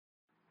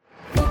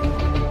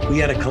We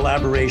had a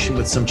collaboration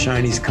with some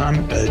Chinese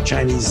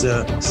scientists.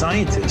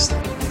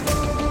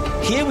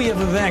 Here we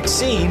have a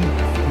vaccine.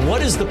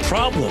 What is the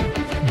problem?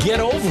 Get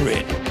over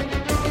it.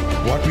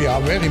 What we are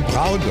very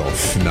proud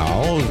of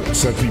now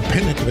is that we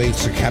penetrate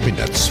the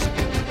cabinets.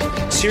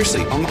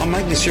 Seriously, I'm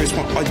making a serious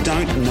point. I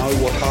don't know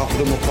what half of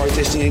them are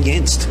protesting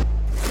against.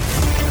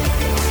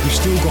 We've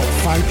still got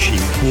Fauci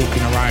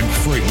walking around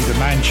free. The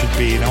man should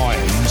be in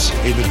irons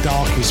in the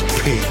darkest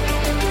pit.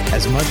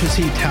 As much as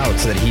he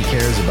touts that he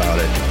cares about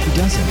it, he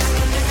doesn't.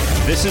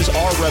 This is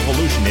our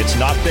revolution. It's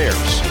not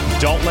theirs.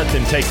 Don't let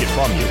them take it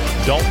from you.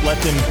 Don't let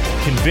them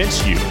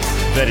convince you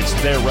that it's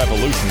their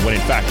revolution when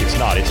in fact it's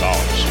not. It's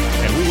ours.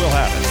 And we will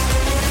have it.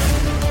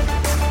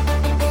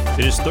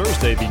 It is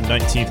Thursday, the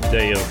 19th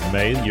day of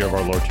May, the year of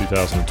our Lord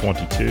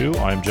 2022.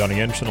 I'm Johnny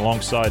Anderson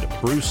alongside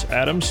Bruce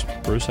Adams.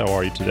 Bruce, how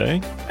are you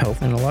today?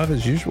 Healthy and alive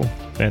as usual.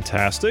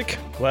 Fantastic.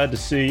 Glad to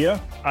see you.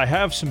 I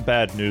have some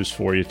bad news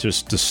for you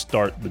just to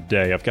start the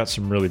day. I've got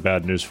some really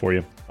bad news for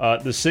you.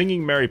 The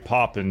singing Mary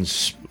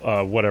Poppins,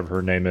 whatever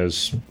her name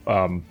is,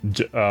 what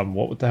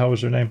the hell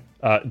was her name?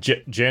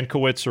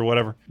 Jankowicz or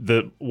whatever.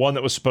 The one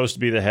that was supposed to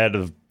be the head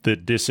of the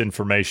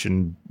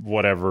disinformation,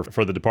 whatever,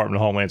 for the Department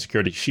of Homeland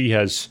Security, she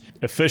has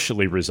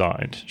officially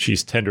resigned.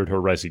 She's tendered her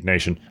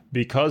resignation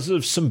because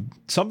of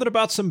something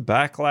about some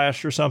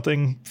backlash or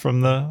something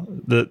from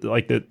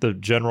the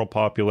general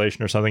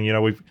population or something. You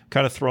know, we've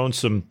kind of thrown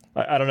some,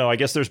 I don't know, I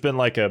guess there's been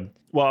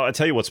well, I'll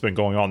tell you what's been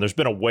going on. There's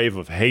been a wave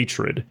of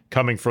hatred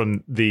coming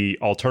from the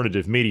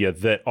alternative media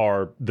that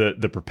are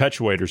the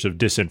perpetuators of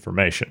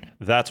disinformation.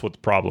 That's what the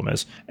problem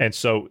is. And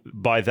so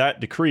by that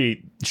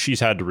decree, she's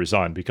had to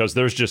resign because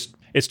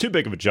it's too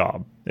big of a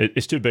job.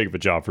 It's too big of a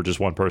job for just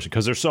one person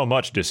because there's so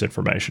much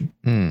disinformation.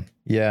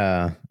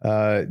 Yeah,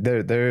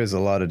 there is a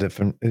lot of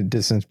different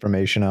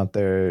disinformation out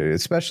there,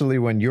 especially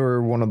when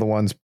you're one of the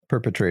ones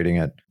perpetrating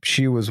it.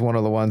 She was one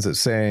of the ones that's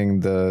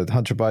saying the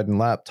Hunter Biden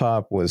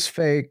laptop was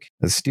fake.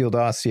 The Steele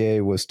dossier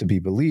was to be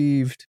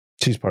believed.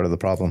 She's part of the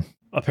problem.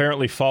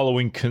 Apparently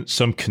following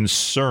some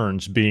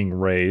concerns being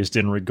raised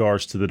in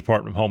regards to the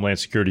Department of Homeland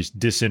Security's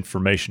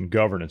Disinformation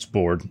Governance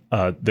Board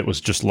that was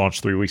just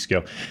launched 3 weeks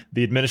ago,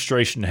 the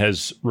administration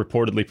has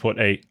reportedly put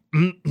a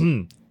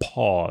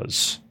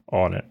pause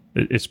on it.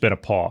 It's been a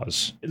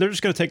pause. They're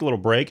just going to take a little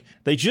break.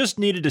 They just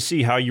needed to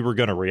see how you were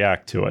going to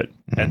react to it.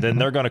 And then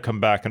they're going to come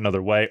back another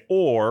way,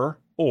 or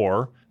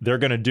they're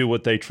going to do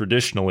what they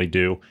traditionally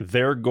do.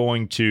 They're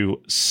going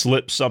to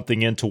slip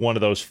something into one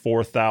of those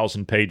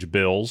 4,000-page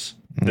bills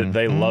that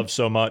they love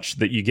so much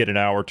that you get an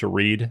hour to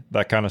read,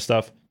 that kind of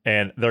stuff.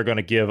 And they're going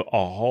to give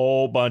a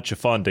whole bunch of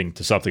funding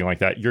to something like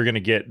that. You're going to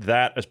get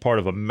that as part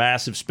of a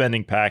massive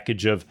spending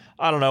package of,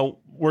 I don't know,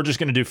 we're just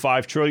going to do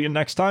 $5 trillion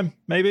next time,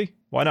 maybe?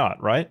 Why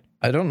not, right?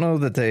 I don't know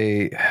that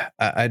they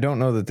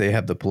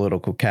have the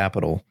political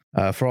capital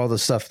for all the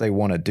stuff they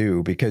want to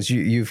do, because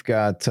you've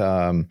got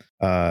this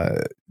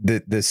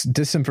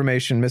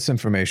disinformation,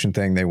 misinformation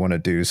thing they want to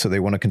do. So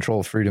they want to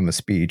control freedom of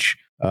speech.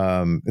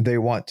 They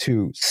want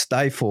to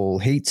stifle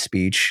hate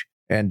speech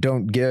and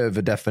don't give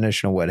a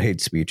definition of what hate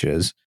speech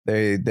is.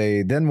 They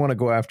then want to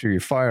go after your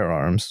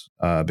firearms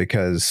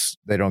because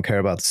they don't care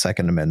about the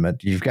Second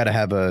Amendment. You've got to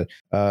have a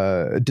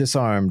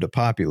disarmed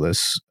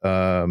populace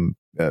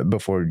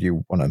before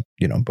you want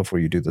to, before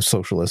you do the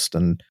socialist,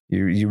 and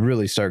you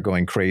really start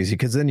going crazy,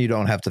 because then you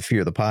don't have to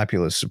fear the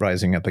populace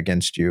rising up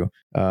against you.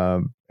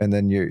 And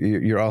then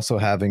you're also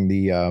having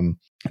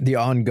the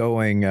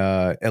ongoing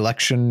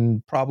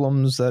election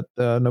problems that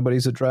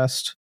nobody's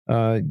addressed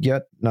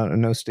yet.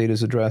 No state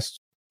has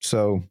addressed.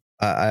 So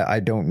I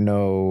don't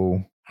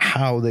know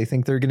how they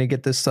think they're going to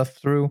get this stuff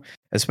through,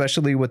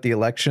 especially with the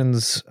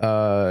elections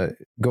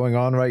going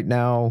on right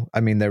now.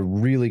 I mean, they're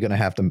really going to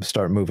have to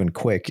start moving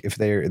quick if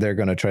they're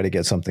going to try to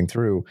get something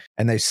through.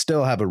 And they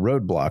still have a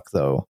roadblock,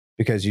 though,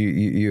 because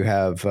you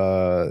have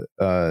Joe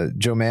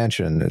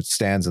Manchin that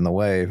stands in the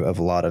way of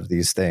a lot of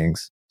these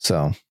things.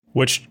 So,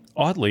 which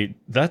oddly,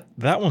 that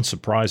one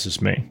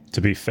surprises me,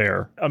 to be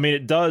fair. I mean,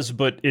 it does,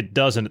 but it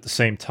doesn't at the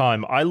same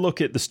time. I look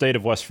at the state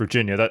of West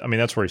Virginia.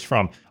 That's where he's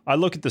from. I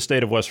look at the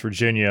state of West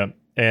Virginia,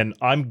 and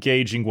I'm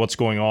gauging what's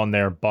going on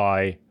there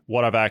by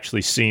what I've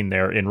actually seen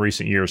there in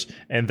recent years.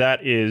 And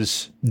that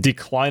is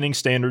declining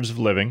standards of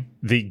living,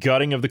 the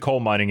gutting of the coal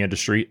mining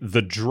industry,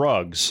 the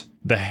drugs,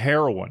 the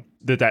heroin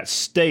that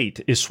state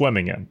is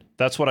swimming in.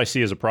 That's what I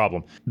see as a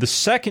problem. The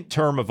second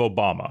term of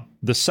Obama,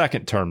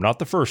 not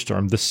the first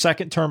term, the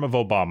second term of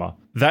Obama,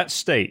 that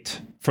state,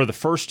 for the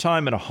first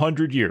time in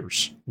 100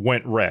 years,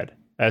 went red,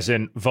 as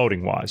in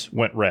voting-wise,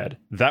 went red.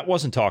 That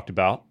wasn't talked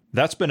about.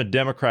 That's been a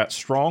Democrat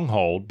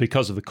stronghold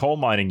because of the coal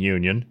mining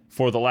union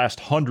for the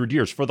last 100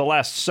 years, for the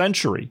last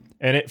century.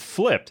 And it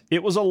flipped.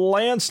 It was a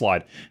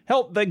landslide.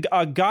 Hell,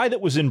 a guy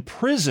that was in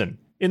prison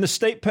in the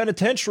state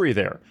penitentiary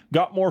there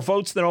got more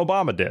votes than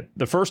Obama did.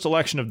 The first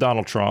election of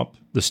Donald Trump,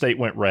 the state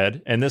went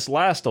red. And this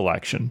last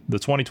election, the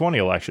 2020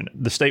 election,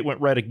 the state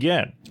went red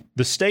again.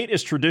 The state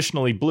is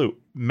traditionally blue.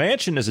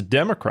 Manchin is a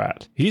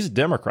Democrat. He's a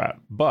Democrat,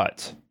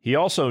 but he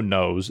also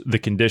knows the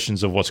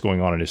conditions of what's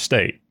going on in his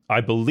state. I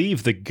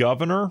believe the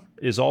governor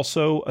is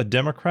also a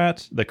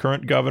Democrat. The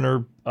current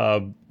governor,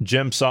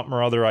 Jim something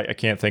or other, I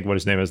can't think what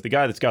his name is. The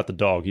guy that's got the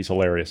dog, he's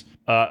hilarious.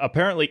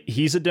 Apparently,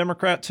 he's a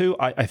Democrat too.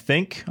 I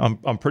think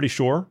I'm pretty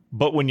sure.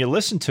 But when you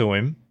listen to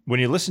him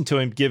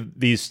give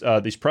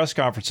these press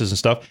conferences and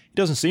stuff, he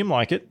doesn't seem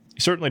like it. He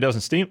certainly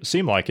doesn't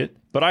seem like it.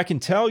 But I can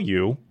tell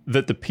you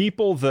that the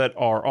people that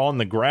are on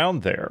the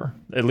ground there,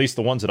 at least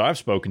the ones that I've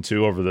spoken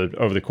to over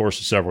the course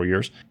of several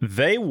years,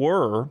 they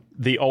were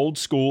the old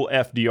school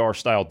FDR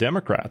style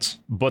Democrats,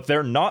 but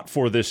they're not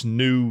for this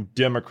new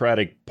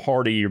Democratic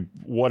Party,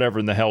 whatever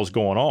in the hell's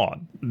going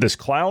on, this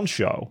clown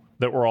show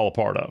that we're all a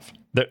part of.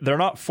 They're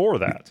not for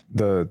that.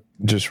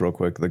 Just real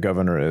quick, the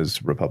governor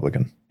is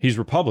Republican. He's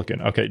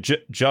Republican. Okay,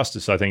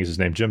 Justice, I think is his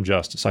name. Jim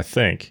Justice, I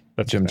think.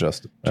 That's Jim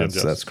Justice.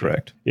 That's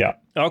correct. Yeah.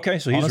 Okay,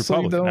 so he's Honestly,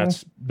 Republican. though,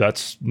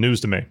 That's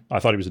news to me. I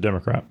thought he was a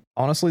Democrat.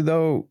 Honestly,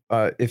 though,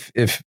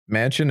 if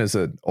Manchin is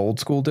an old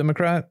school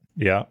Democrat,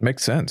 yeah,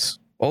 makes sense.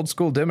 Old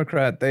school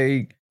Democrat,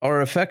 they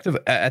are effective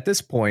at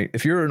this point.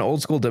 If you're an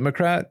old school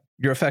Democrat,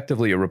 you're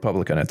effectively a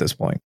Republican at this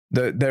point.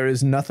 There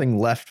is nothing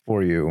left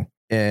for you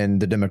in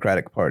the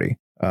Democratic Party.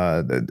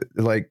 As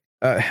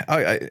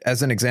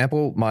an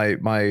example, I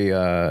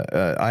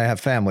have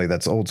family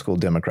that's old school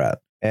Democrat,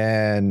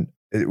 and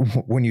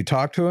when you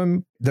talk to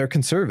them, they're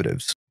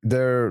conservatives.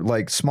 They're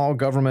like small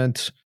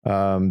government.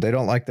 They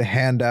don't like the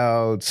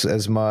handouts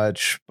as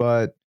much,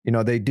 but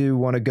they do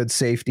want a good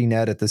safety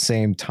net at the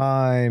same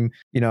time,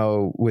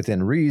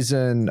 within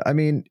reason. I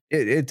mean,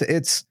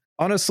 it's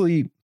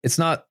honestly, it's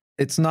not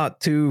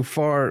too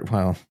far.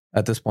 Well,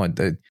 at this point,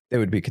 they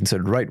would be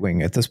considered right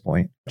wing at this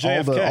point.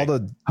 JFK. All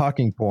the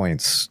talking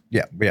points.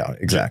 Yeah,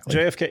 exactly.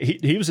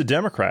 JFK, he was a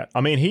Democrat.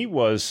 I mean, he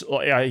was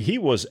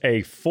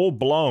a full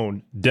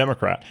blown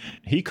Democrat.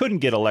 He couldn't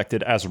get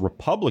elected as a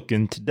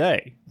Republican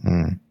today.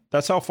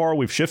 That's how far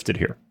we've shifted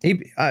here.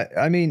 He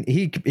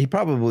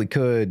probably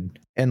could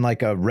in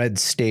like a red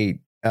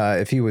state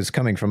if he was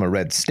coming from a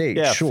red state.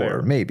 Yeah, sure,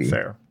 fair, maybe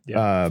fair.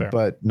 Yeah, fair.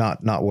 But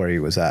not where he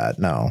was at.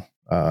 No.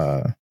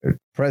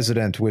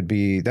 President would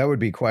be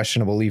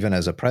questionable even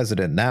as a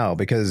president now,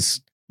 because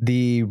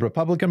the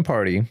Republican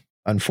Party,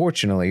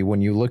 unfortunately,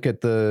 when you look at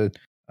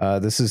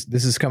this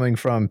is coming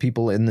from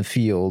people in the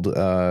field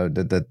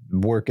that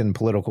work in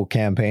political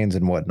campaigns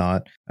and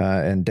whatnot,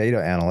 and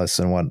data analysts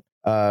and what.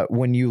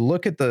 When you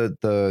look at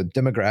the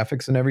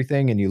demographics and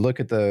everything, and you look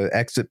at the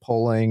exit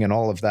polling and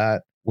all of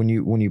that, when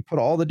you put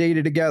all the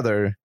data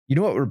together, you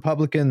know what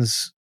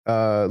Republicans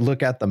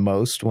look at the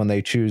most when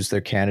they choose their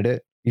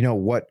candidate?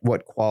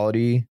 What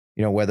quality,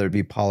 whether it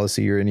be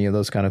policy or any of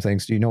those kind of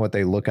things, do you know what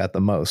they look at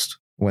the most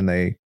when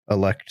they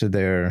elect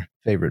their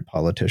favorite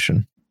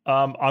politician?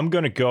 I'm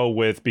going to go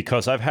with,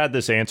 because I've had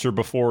this answer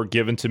before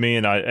given to me,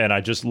 and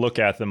I just look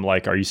at them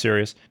like, are you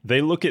serious?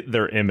 They look at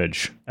their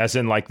image, as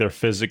in like their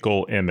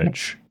physical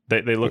image.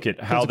 They look at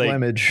how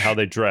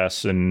they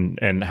dress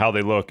and how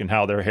they look and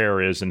how their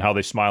hair is and how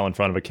they smile in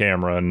front of a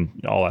camera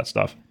and all that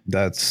stuff.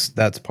 That's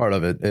part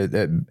of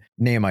it.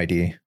 Name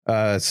ID.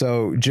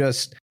 So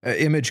just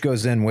image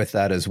goes in with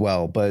that as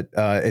well. But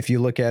if you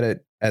look at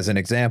it as an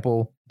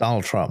example,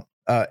 Donald Trump,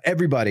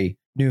 everybody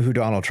knew who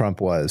Donald Trump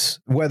was,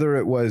 whether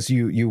it was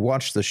you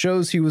watched the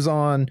shows he was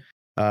on,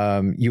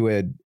 you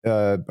had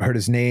heard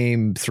his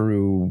name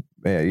through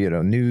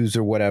news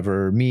or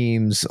whatever,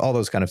 memes, all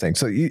those kind of things.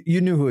 So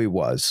you knew who he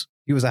was.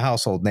 He was a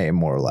household name,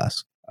 more or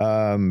less.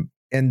 And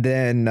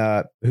then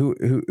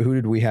who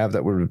did we have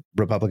that were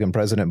Republican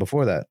president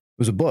before that? It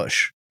was a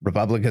Bush.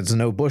 Republicans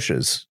know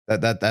Bushes.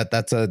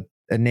 That's a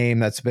name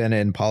that's been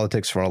in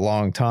politics for a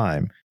long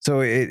time. So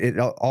it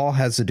all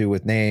has to do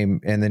with name.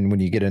 And then when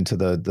you get into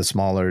the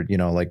smaller,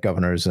 like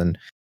governors and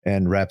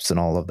reps and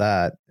all of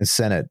that, and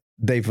Senate,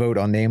 they vote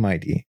on name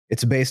ID.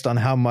 It's based on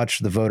how much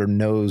the voter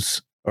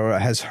knows or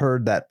has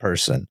heard that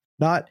person,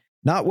 not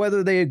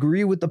whether they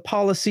agree with the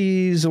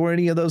policies or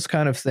any of those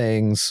kind of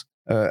things.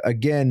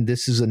 Again,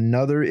 this is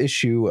another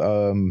issue.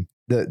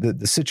 The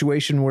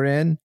situation we're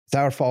in, it's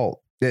our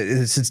fault.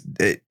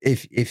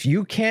 If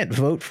you can't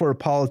vote for a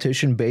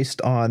politician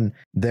based on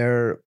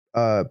their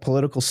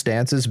political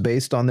stances,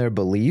 based on their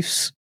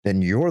beliefs,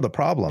 then you're the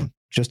problem,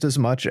 just as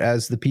much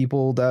as the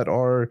people that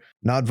are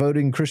not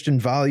voting Christian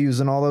values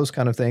and all those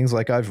kind of things,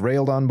 like I've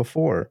railed on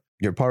before.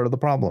 You're part of the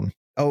problem.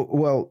 Oh,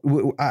 well,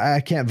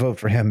 I can't vote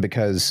for him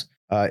because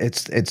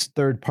it's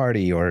third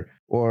party or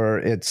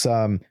it's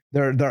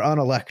they're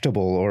unelectable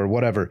or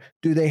whatever.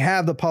 Do they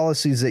have the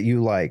policies that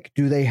you like?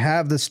 Do they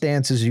have the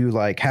stances you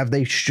like? Have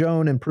they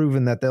shown and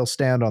proven that they'll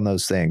stand on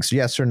those things?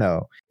 Yes or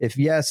no? If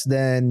yes,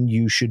 then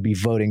you should be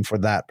voting for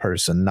that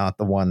person, not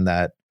the one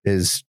that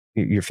is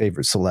your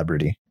favorite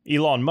celebrity.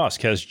 Elon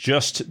Musk has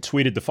just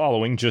tweeted the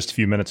following just a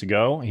few minutes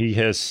ago. He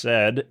has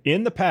said,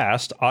 in the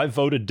past, I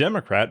voted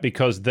Democrat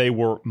because they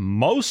were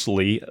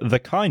mostly the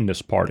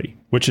kindness party,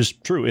 which is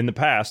true. In the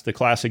past, the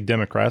classic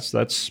Democrats,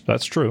 that's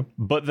true.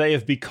 But they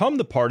have become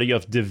the party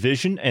of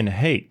division and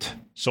hate.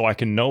 So I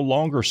can no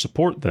longer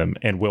support them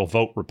and will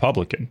vote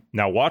Republican.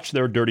 Now watch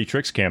their dirty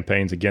tricks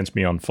campaigns against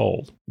me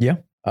unfold. Yeah.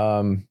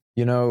 We've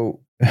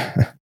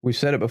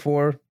said it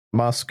before.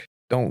 Musk,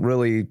 don't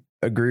really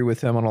agree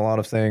with him on a lot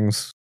of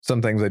things.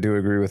 Some things I do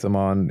agree with him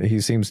on.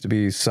 He seems to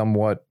be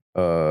somewhat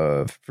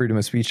freedom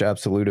of speech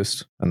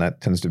absolutist, and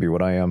that tends to be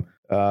what I am.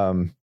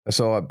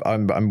 So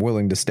I'm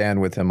willing to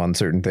stand with him on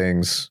certain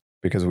things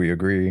because we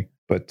agree.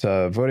 But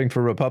voting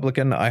for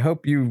Republican, I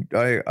hope you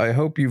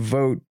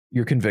vote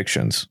your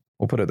convictions.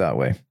 We'll put it that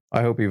way.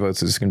 I hope he votes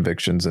his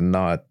convictions and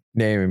not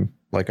name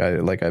like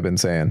I've been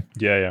saying.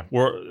 Yeah.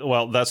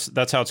 Well,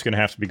 that's how it's going to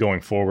have to be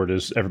going forward.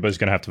 Is everybody's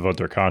going to have to vote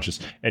their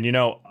conscience. And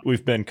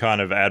we've been kind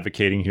of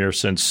advocating here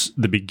since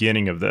the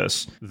beginning of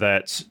this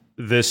that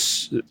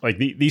this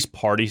these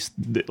parties,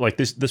 like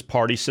this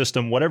party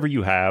system, whatever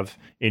you have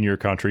in your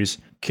countries,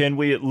 can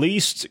we at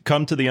least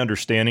come to the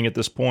understanding at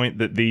this point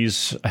that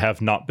these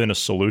have not been a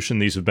solution?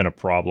 These have been a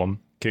problem.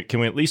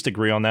 Can we at least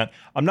agree on that?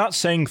 I'm not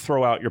saying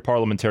throw out your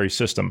parliamentary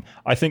system.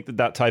 I think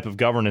that type of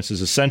governance is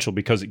essential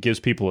because it gives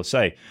people a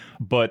say.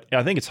 But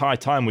I think it's high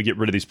time we get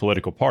rid of these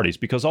political parties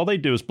because all they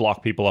do is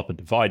block people up and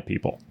divide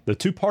people. The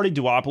two-party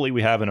duopoly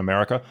we have in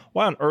America,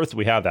 why on earth do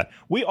we have that?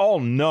 We all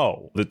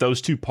know that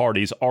those two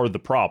parties are the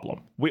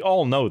problem. We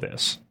all know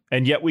this.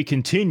 And yet we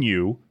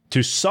continue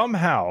to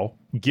somehow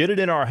get it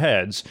in our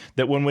heads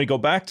that when we go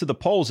back to the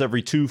polls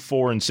every 2,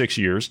 4, and 6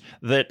 years,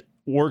 that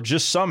we're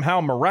just somehow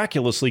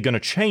miraculously going to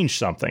change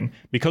something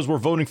because we're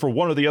voting for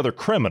one or the other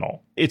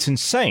criminal. It's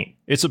insane.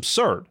 It's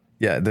absurd.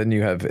 Yeah, then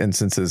you have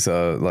instances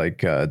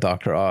like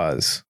Dr.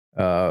 Oz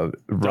running.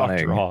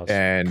 Dr. Oz.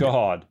 And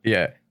God.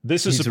 Yeah.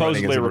 This is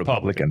supposedly a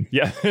Republican.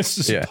 Yeah, this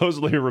is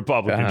supposedly a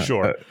Republican,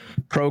 sure.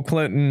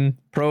 Pro-Clinton,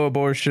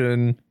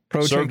 pro-abortion,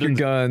 pro-taking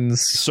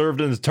guns.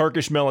 Served in the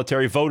Turkish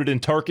military, voted in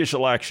Turkish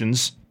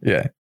elections.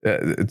 Yeah.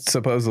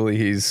 Supposedly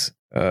he's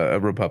a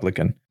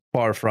Republican.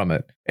 Far from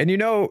it. And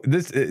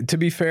this, to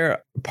be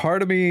fair,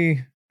 part of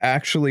me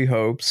actually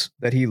hopes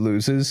that he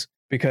loses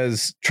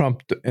because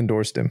Trump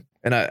endorsed him.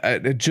 And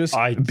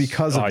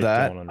because of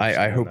that,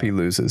 I hope he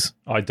loses.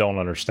 I don't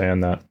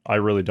understand that. I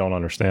really don't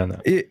understand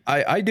that.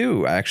 I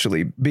do,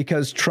 actually,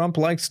 because Trump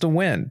likes to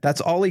win.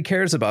 That's all he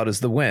cares about is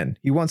the win.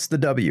 He wants the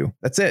W.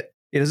 That's it.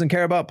 He doesn't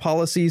care about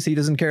policies. He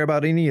doesn't care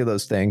about any of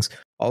those things.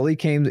 All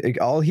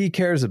he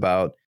cares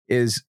about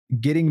is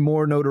getting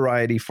more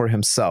notoriety for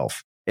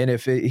himself. And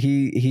if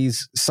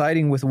he's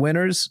siding with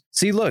winners,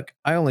 see, look,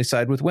 I only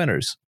side with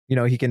winners.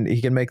 He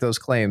can make those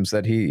claims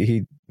that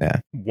he.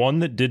 One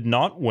that did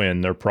not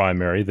win their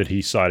primary that he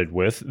sided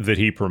with, that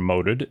he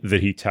promoted,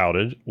 that he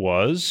touted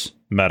was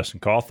Madison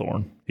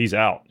Cawthorn. He's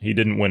out. He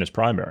didn't win his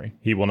primary.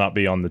 He will not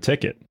be on the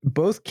ticket.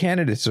 Both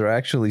candidates are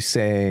actually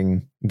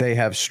saying they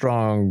have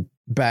strong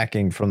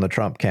backing from the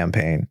Trump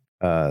campaign.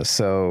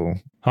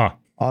 Honestly,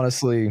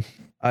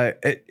 I'll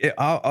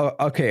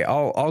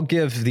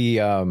give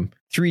the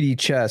 3D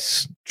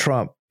chess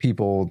Trump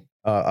people.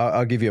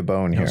 I'll give you a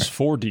bone here. It's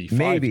 4D, 5D,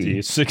 maybe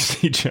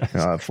 6D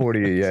chess. 40.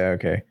 Yeah,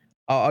 okay.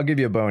 I'll give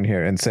you a bone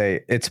here and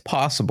say it's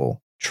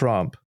possible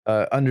Trump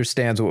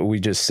understands what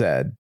we just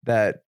said,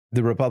 that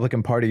the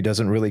Republican Party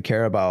doesn't really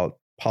care about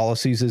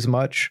policies as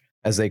much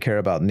as they care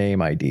about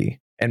name ID.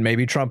 And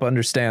maybe Trump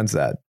understands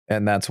that,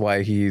 and that's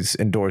why he's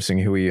endorsing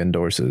who he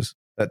endorses.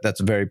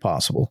 That's very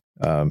possible.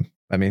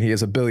 I mean, he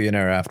is a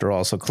billionaire after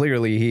all, so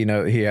clearly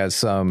he has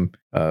some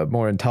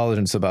more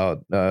intelligence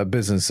about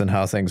business and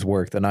how things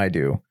work than I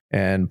do.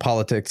 And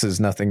politics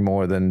is nothing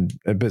more than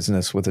a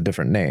business with a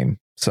different name.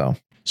 So,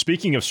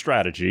 speaking of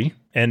strategy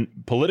and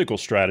political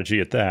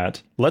strategy at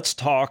that, let's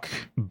talk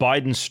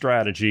Biden's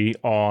strategy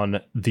on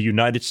the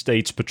United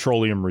States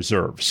petroleum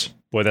reserves.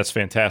 Boy, that's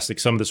fantastic.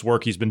 Some of this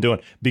work he's been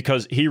doing,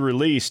 because he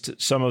released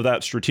some of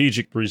that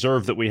strategic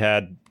reserve that we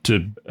had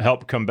to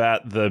help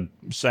combat the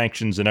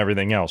sanctions and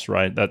everything else,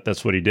 right?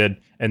 That's what he did.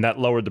 And that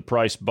lowered the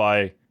price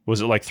by,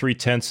 was it like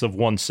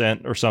 0.3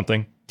 cents or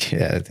something?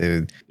 Yeah,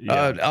 dude.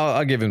 Yeah.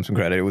 I'll give him some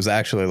credit. It was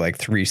actually like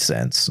 3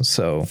 cents.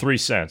 So 3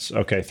 cents.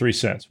 Okay, 3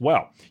 cents.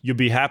 Well, you'll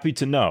be happy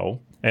to know.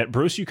 And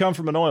Bruce, you come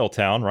from an oil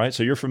town, right?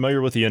 So you're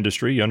familiar with the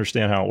industry. You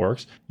understand how it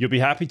works. You'll be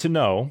happy to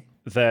know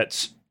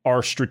that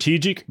our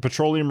strategic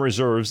petroleum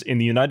reserves in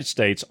the United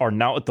States are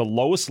now at the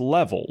lowest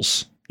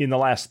levels in the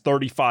last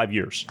 35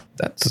 years.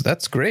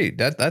 That's great.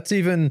 That's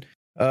even,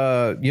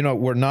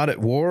 we're not at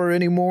war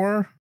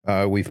anymore.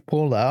 We've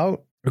pulled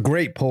out. A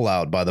great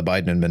pullout by the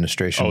Biden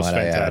administration. Might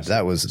I add.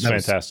 That was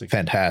fantastic.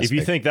 Fantastic. If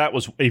you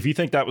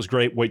think that was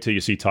great, wait till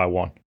you see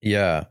Taiwan.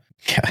 Yeah.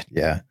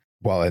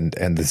 Well,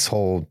 and this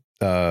whole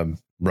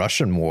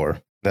Russian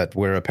war, that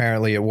we're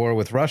apparently at war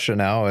with Russia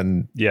now,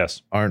 and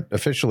yes, aren't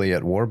officially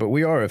at war, but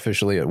we are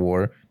officially at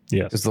war.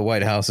 Yes, because the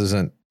White House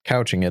isn't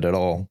couching it at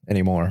all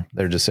anymore.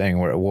 They're just saying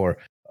we're at war.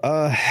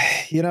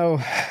 No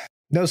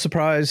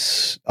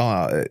surprise.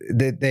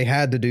 They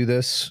had to do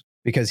this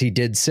because he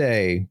did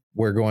say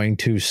we're going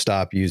to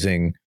stop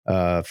using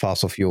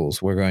fossil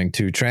fuels. We're going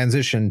to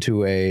transition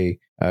to a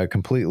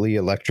completely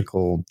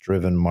electrical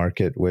driven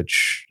market.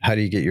 Which, how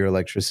do you get your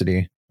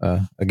electricity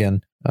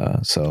again?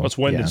 So it's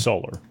wind and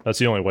solar. That's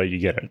the only way you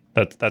get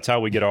it. That's how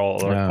we get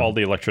all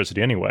the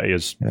electricity anyway,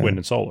 is wind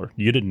and solar.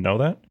 You didn't know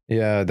that?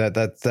 Yeah,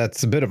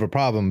 that's a bit of a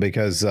problem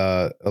because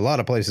a lot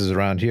of places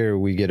around here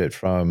we get it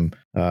from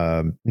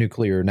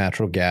nuclear,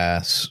 natural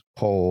gas,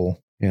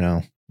 coal. We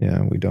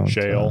don't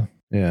shale.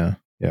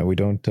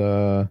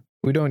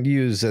 We don't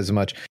use as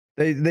much.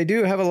 They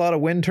do have a lot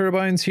of wind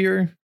turbines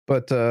here.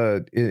 But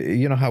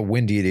you know how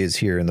windy it is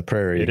here in the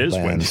prairie. It is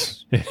windy.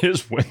 It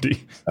is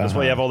windy. That's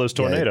why you have all those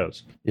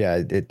tornadoes.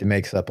 Yeah, it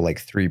makes up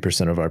like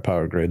 3% of our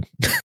power grid.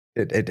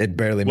 It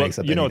barely makes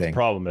up anything. You know what the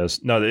problem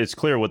is? No, it's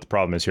clear what the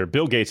problem is here.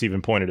 Bill Gates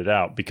even pointed it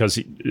out because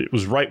it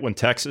was right when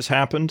Texas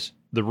happened.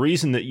 The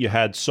reason that you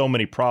had so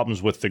many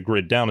problems with the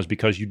grid down is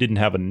because you didn't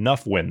have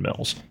enough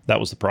windmills. That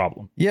was the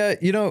problem. Yeah,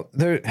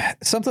 there's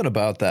something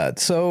about that.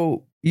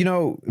 So,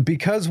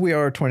 because we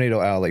are Tornado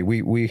Alley,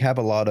 we have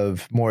a lot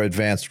of more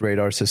advanced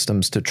radar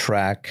systems to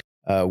track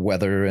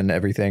weather and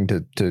everything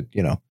to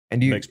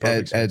and you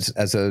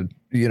as a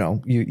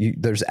you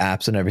there's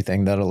apps and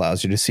everything that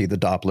allows you to see the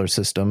Doppler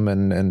system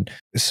and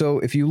so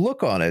if you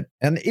look on it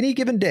and any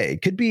given day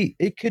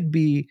it could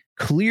be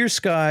clear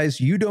skies,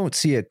 you don't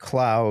see a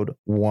cloud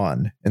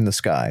one in the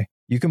sky.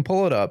 You can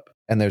pull it up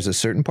and there's a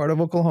certain part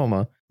of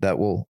Oklahoma that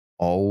will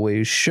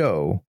always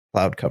show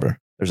cloud cover.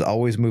 There's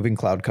always moving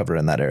cloud cover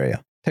in that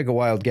area. Take a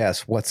wild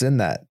guess. What's in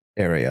that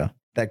area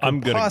that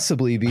could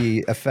possibly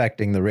be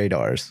affecting the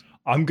radars?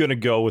 I'm going to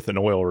go with an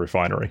oil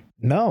refinery.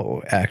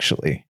 No,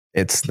 actually,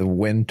 it's the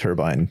wind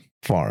turbine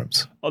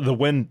farms. Oh, the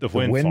wind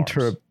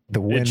farms.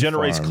 It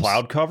generates farms.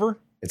 Cloud cover?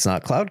 It's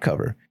not cloud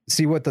cover.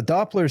 See, what the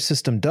Doppler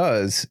system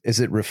does is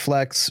it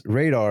reflects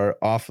radar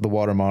off of the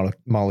water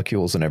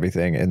molecules and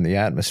everything in the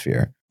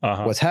atmosphere.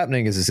 Uh-huh. What's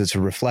happening is it's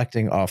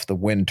reflecting off the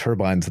wind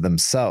turbines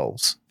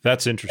themselves.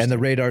 That's interesting. And the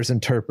radar's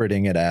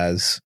interpreting it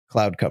as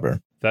cloud cover.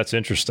 That's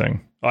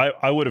interesting.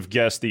 I would have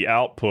guessed the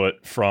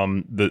output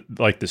from the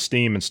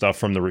steam and stuff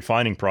from the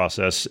refining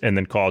process and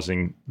then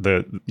causing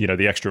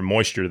the extra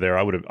moisture there.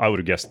 I would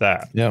have guessed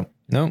that. Yeah.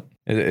 No,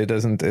 it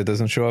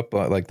doesn't show up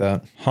like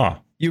that. Huh.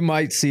 You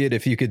might see it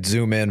if you could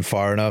zoom in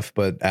far enough,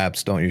 but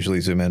apps don't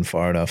usually zoom in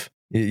far enough.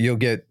 You'll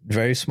get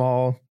very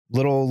small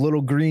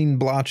little green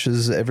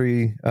blotches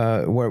every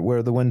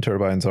where the wind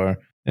turbines are.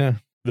 Yeah.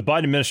 The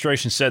Biden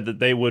administration said that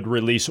they would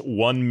release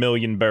 1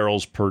 million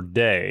barrels per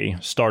day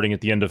starting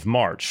at the end of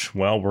March.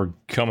 Well, we're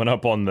coming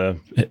up on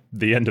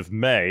the end of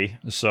May.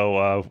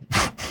 So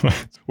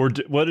what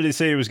did he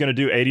say he was going to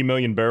do? 80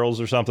 million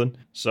barrels or something?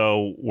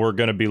 So we're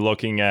going to be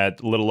looking at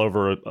a little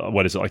over,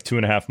 like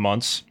 2.5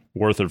 months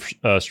worth of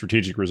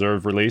strategic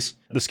reserve release.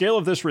 The scale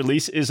of this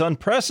release is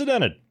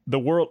unprecedented. The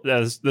world,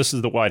 as this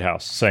is the White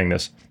House saying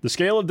this, the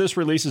scale of this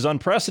release is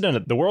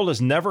unprecedented. The world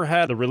has never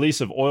had the release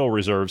of oil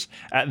reserves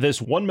at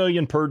this 1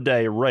 million per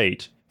day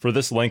rate for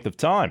this length of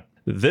time.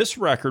 This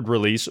record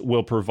release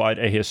will provide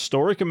a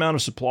historic amount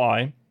of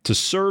supply to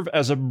serve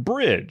as a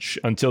bridge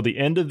until the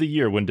end of the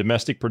year when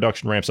domestic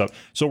production ramps up.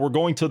 So we're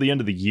going till the end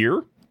of the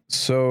year?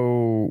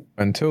 So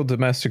until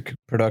domestic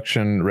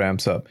production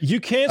ramps up. You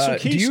cancel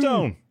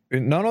Keystone.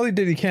 Not only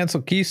did he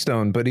cancel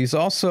Keystone, but he's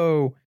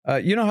also,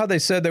 you know how they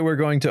said they were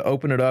going to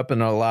open it up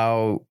and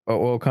allow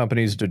oil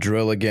companies to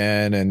drill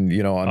again and,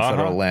 on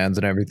federal lands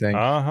and everything.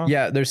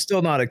 Yeah, they're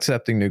still not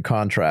accepting new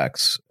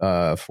contracts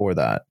for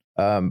that.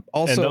 Also,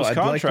 and those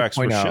contracts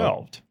were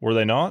shelved, were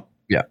they not?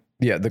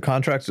 Yeah, the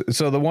contracts.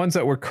 So the ones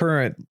that were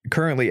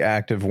currently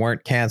active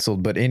weren't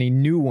canceled, but any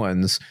new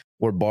ones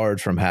were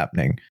barred from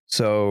happening.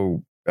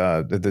 So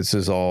this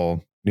is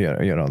all,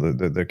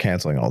 they're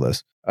canceling all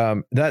this.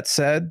 That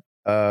said,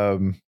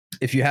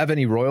 if you have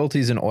any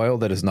royalties in oil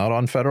that is not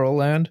on federal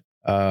land,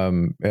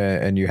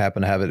 and you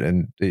happen to have it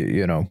in,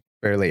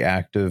 fairly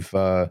active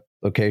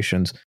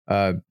locations,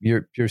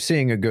 you're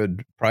seeing a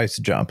good price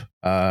jump.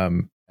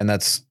 And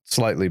that's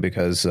slightly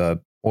because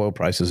oil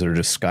prices are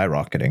just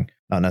skyrocketing,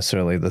 not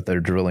necessarily that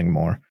they're drilling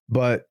more.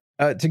 But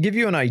to give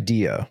you an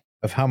idea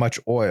of how much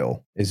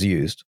oil is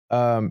used,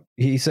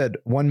 he said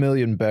 1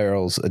 million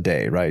barrels a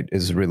day, right,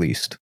 is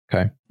released.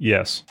 Okay.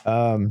 Yes.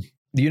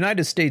 The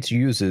United States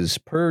uses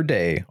per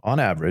day, on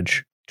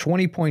average,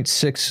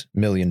 20.6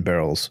 million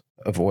barrels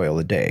of oil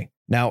a day.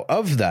 Now,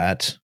 of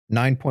that,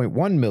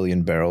 9.1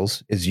 million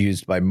barrels is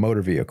used by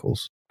motor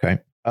vehicles. Okay.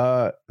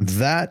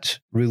 That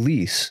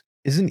release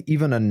isn't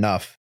even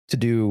enough to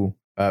do,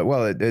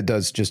 it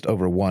does just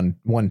over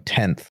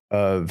 1/10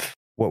 of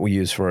what we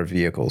use for our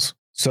vehicles.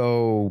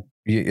 So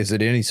is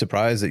it any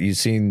surprise that you've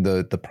seen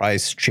the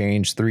price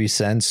change 3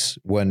 cents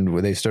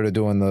when they started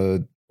doing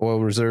the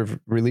oil reserve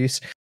release?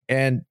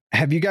 And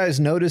have you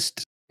guys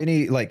noticed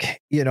any,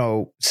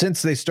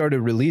 since they started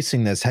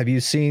releasing this, have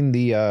you seen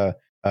the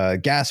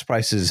gas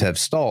prices have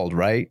stalled,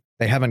 right?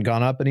 They haven't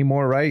gone up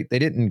anymore, right? They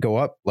didn't go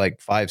up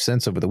like 5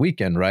 cents over the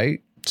weekend,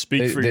 right?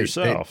 Speak for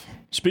yourself.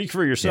 Speak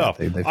for yourself.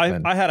 Yeah,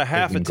 I had a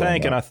half a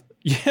tank and I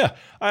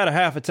had a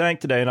half a tank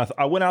today, and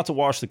I went out to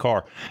wash the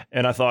car,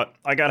 and I thought,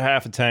 I got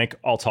half a tank,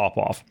 I'll top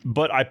off.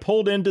 But I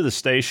pulled into the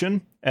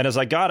station, and as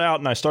I got out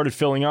and I started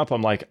filling up,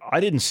 I'm like,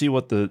 I didn't see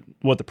what the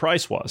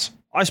price was.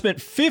 I spent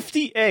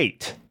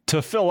 $58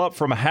 to fill up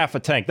from a half a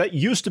tank. That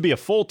used to be a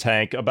full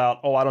tank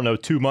about,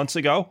 2 months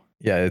ago.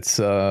 Yeah, it's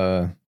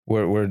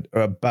we're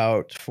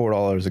about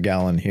 $4 a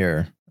gallon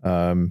here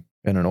in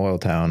an oil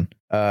town.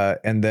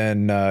 And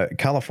then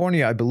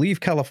California, I believe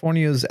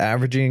California is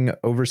averaging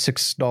over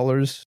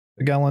 $6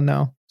 a gallon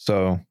now.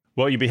 So,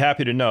 well, you'd be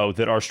happy to know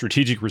that our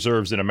strategic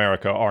reserves in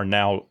America are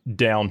now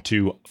down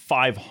to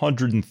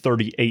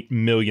 538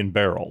 million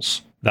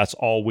barrels. That's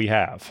all we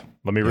have.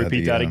 Let me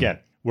repeat that again.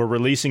 We're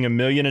releasing 1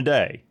 million a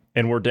day,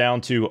 and we're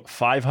down to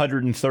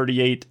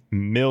 538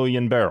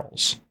 million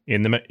barrels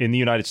in the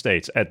United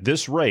States. At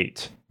this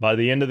rate, by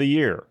the end of the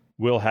year,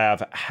 we'll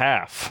have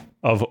half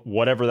of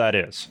whatever that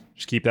is.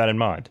 Just keep that in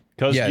mind.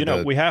 Because,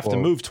 we have to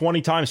move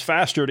 20 times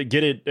faster to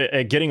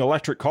getting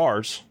electric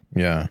cars.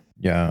 Yeah.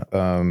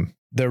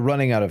 They're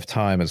running out of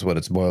time is what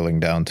it's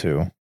boiling down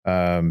to.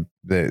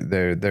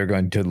 They're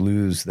going to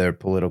lose their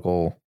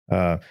political,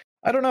 I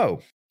don't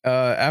know.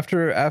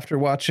 After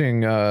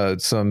watching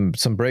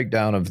some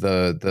breakdown of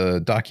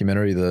the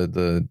documentary,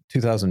 the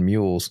 2000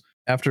 Mules,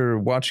 after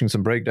watching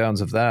some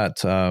breakdowns of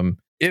that,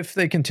 if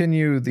they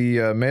continue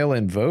the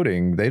mail-in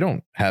voting, they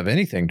don't have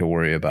anything to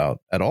worry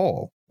about at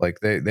all. Like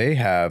they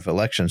have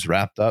elections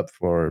wrapped up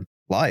for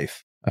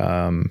life.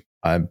 I'm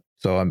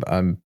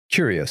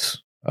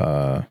curious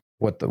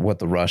what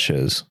the rush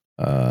is.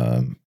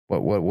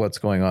 What's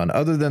going on,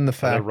 other than the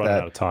fact they're running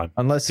out of time.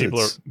 Unless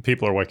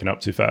people are waking up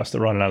too fast,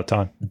 they're running out of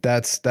time.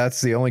 That's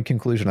the only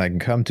conclusion I can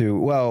come to.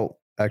 Well,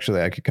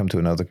 actually, I could come to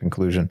another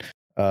conclusion.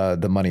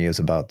 The money is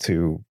about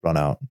to run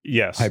out.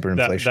 Yes,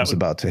 hyperinflation is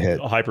about to hit.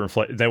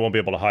 Hyperinflation. They won't be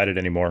able to hide it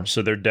anymore.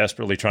 So they're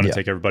desperately trying to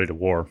take everybody to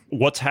war.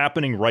 What's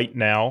happening right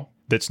now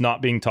that's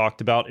not being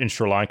talked about in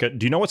Sri Lanka?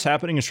 Do you know what's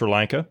happening in Sri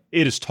Lanka?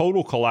 It is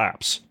total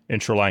collapse in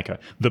Sri Lanka.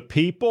 The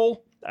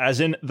people, as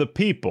in the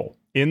people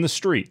in the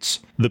streets,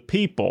 the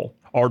people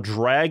are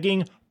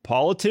dragging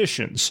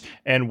politicians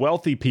and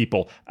wealthy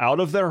people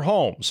out of their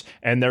homes,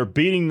 and they're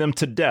beating them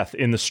to death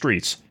in the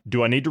streets.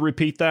 Do I need to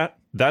repeat that?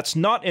 That's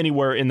not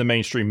anywhere in the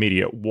mainstream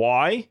media.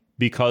 Why?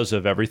 Because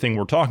of everything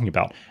we're talking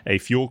about. A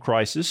fuel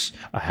crisis,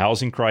 a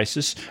housing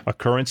crisis, a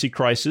currency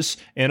crisis,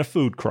 and a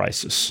food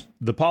crisis.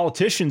 The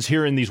politicians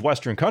here in these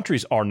Western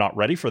countries are not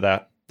ready for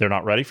that. They're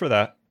not ready for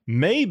that.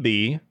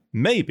 Maybe,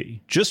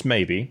 just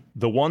maybe,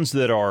 the ones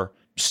that are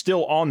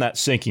still on that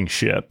sinking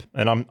ship,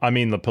 and I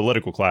mean the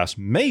political class,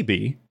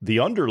 maybe the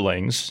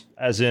underlings,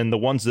 as in the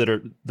ones that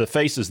are the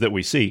faces that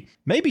we see,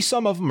 maybe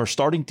some of them are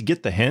starting to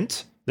get the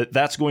hint that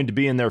that's going to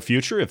be in their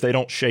future if they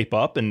don't shape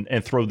up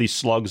and throw these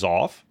slugs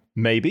off.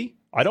 Maybe.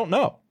 I don't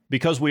know.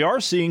 Because we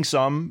are seeing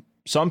some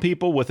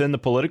people within the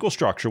political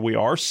structure, we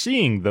are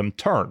seeing them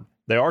turn.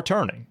 They are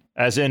turning.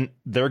 As in,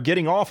 they're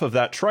getting off of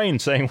that train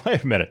saying,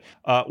 wait a minute,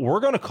 we're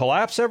going to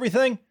collapse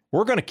everything?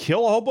 We're going to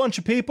kill a whole bunch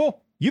of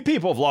people? You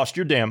people have lost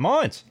your damn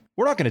minds.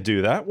 We're not going to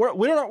do that. We're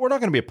not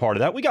going to be a part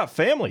of that. We got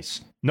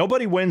families.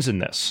 Nobody wins in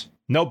this.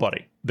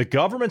 Nobody. The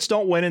governments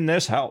don't win in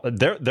this. How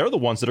they're the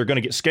ones that are going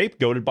to get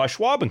scapegoated by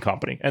Schwab and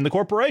Company and the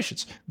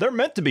corporations. They're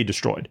meant to be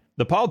destroyed.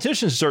 The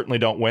politicians certainly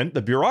don't win.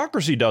 The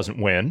bureaucracy doesn't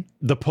win.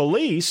 The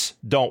police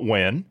don't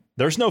win.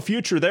 There's no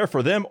future there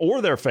for them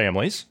or their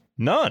families.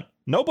 None.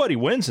 Nobody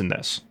wins in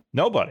this.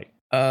 Nobody.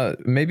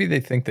 Maybe they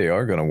think they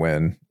are going to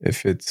win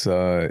if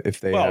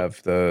they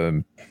have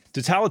the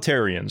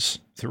totalitarians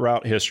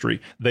throughout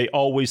history. They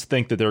always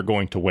think that they're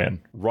going to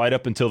win right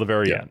up until the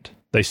very end.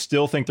 They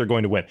still think they're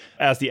going to win.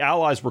 As the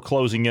Allies were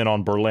closing in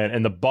on Berlin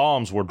and the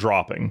bombs were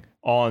dropping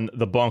on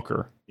the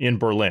bunker in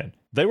Berlin,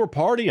 they were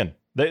partying.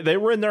 They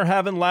were in there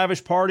having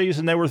lavish parties,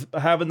 and they were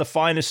having the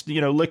finest,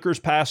 liquors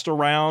passed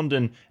around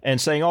and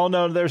saying, "Oh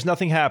no, there's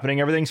nothing happening,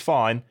 everything's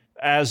fine."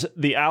 As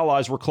the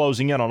Allies were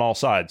closing in on all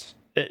sides,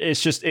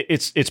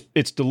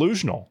 it's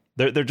delusional.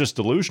 They're just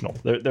delusional.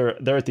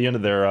 They're at the end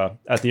of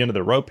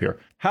their rope here.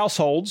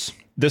 Households.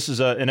 This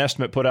is an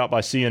estimate put out by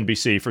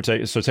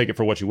CNBC so take it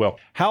for what you will.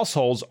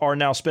 Households are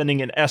now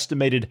spending an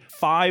estimated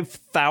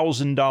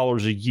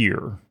 $5,000 a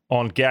year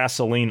on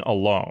gasoline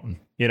alone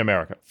in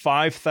America.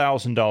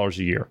 $5,000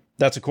 a year.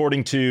 That's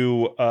according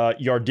to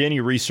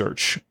Yardeni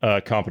Research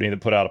company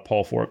that put out a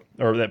poll for it,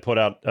 or that put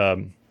out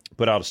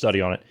a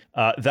study on it.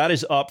 That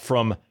is up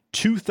from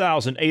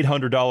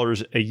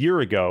 $2,800 a year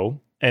ago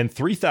and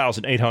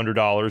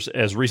 $3,800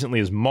 as recently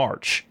as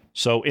March.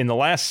 So in the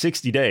last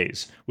 60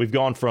 days, we've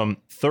gone from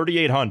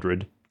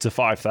 $3,800 to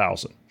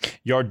 $5,000.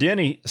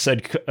 Yardeni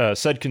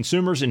said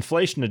consumers'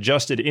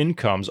 inflation-adjusted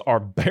incomes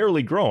are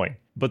barely growing,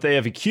 but they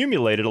have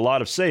accumulated a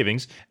lot of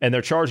savings, and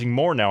they're charging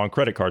more now on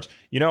credit cards.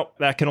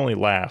 That can only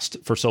last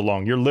for so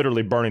long. You're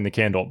literally burning the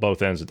candle at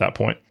both ends at that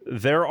point.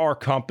 There are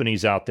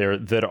companies out there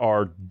that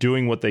are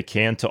doing what they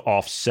can to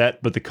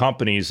offset, but the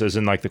companies, as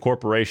in like the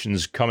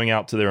corporations, coming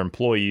out to their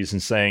employees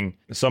and saying,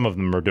 some of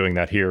them are doing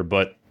that here,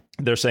 but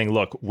they're saying,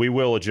 look, we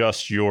will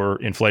adjust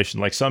your inflation.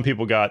 Like some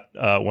people got,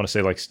 I want to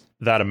say like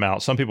that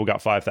amount. Some people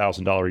got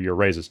 $5,000 a year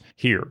raises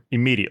here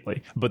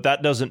immediately. But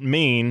that doesn't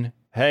mean,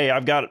 hey,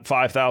 I've got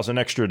 $5,000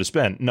 extra to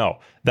spend. No,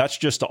 that's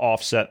just to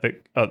offset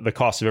the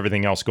cost of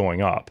everything else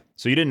going up.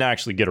 So you didn't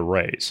actually get a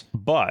raise.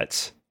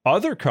 But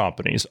other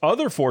companies,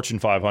 other Fortune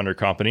 500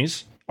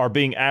 companies are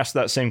being asked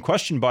that same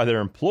question by their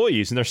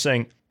employees, and they're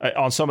saying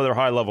on some of their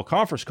high-level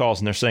conference calls,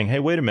 and they're saying, hey,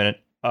 wait a minute,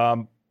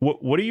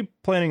 what are you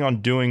planning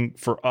on doing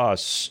for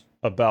us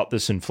about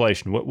this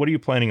inflation? What are you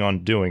planning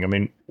on doing? I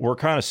mean, we're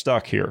kind of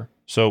stuck here.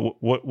 So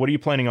what are you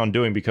planning on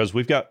doing? Because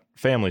we've got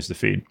families to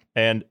feed,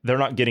 and they're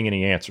not getting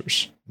any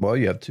answers. Well,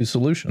 you have two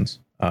solutions.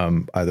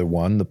 Either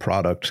one, the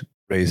product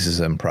raises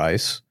in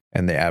price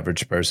and the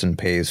average person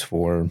pays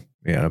the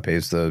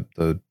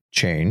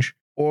change,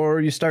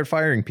 or you start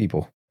firing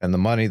people. And the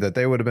money that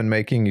they would have been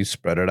making, you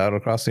spread it out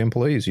across the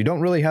employees. You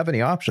don't really have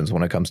any options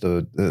when it comes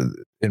to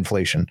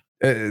inflation.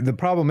 The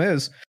problem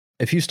is,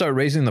 if you start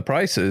raising the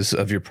prices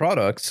of your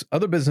products,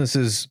 other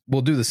businesses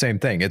will do the same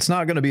thing. It's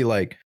not going to be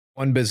like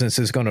one business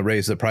is going to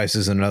raise the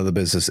prices and another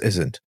business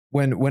isn't.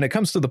 When it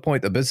comes to the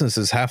point that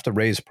businesses have to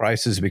raise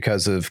prices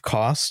because of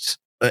costs,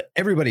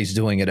 everybody's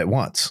doing it at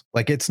once.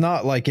 Like, it's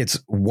not like it's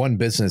one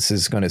business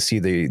is going to see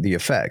the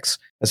effects,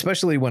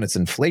 especially when it's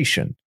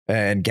inflation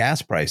and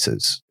gas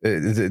prices.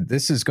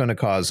 This is going to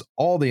cause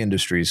all the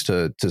industries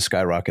to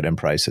skyrocket in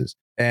prices.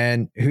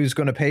 And who's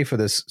going to pay for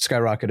this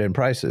skyrocket in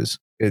prices?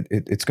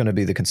 It's going to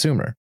be the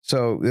consumer.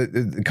 So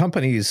the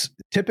companies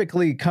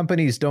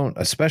don't,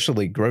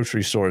 especially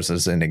grocery stores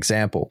as an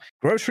example.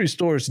 Grocery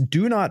stores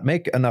do not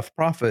make enough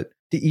profit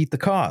to eat the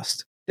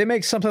cost. They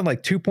make something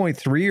like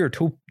 2.3 or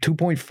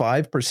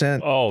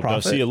 2.5% Oh,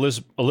 profit. no,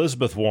 see,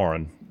 Elizabeth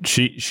Warren,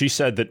 she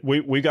said that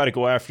we got to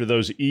go after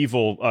those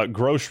evil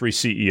grocery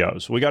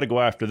CEOs. We got to go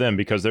after them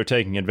because they're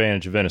taking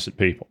advantage of innocent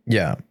people.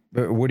 Yeah.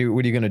 But what are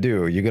you going to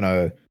do? Are you going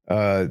to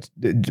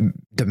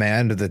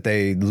demand that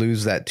they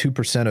lose that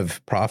 2%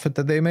 of profit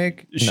that they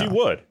make? She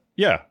would.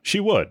 Yeah, she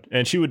would.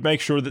 And she would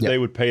make sure that they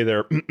would pay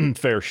their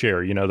fair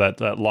share,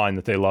 that line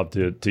that they love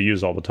to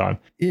use all the time.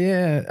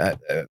 Yeah.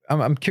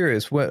 I'm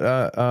curious, what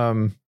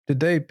did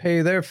they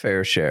pay their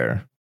fair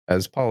share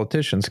as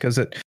politicians? Because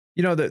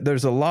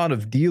there's a lot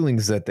of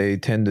dealings that they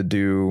tend to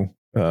do,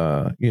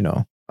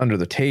 under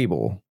the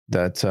table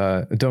that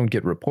don't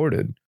get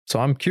reported. So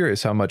I'm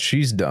curious how much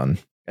she's done.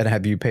 And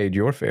have you paid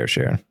your fair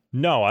share?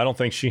 No, I don't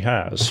think she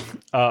has.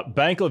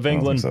 Bank of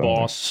England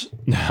boss,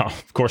 no,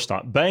 of course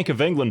not. Bank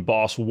of England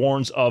boss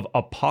warns of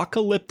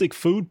apocalyptic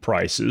food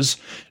prices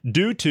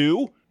due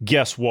to,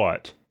 guess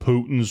what?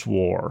 Putin's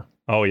war.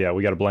 Oh, yeah,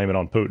 we got to blame it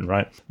on Putin,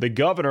 right? The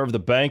governor of the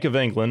Bank of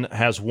England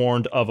has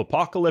warned of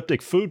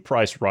apocalyptic food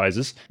price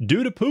rises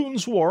due to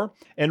Putin's war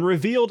and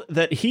revealed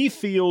that he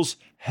feels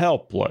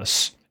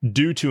helpless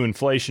due to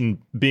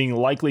inflation being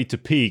likely to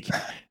peak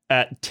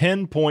at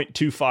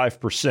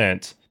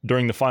 10.25%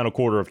 during the final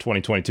quarter of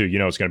 2022.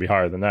 It's going to be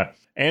higher than that.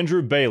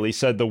 Andrew Bailey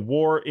said the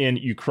war in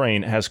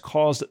Ukraine has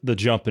caused the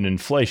jump in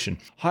inflation,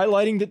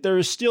 highlighting that there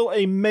is still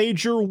a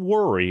major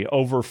worry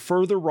over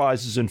further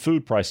rises in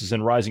food prices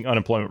and rising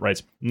unemployment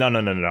rates. No.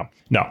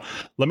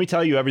 Let me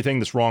tell you everything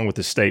that's wrong with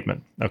this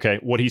statement, okay?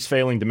 What he's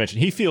failing to mention.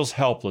 He feels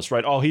helpless,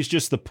 right? Oh, he's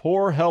just the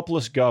poor,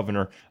 helpless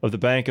governor of the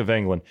Bank of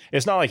England.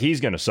 It's not like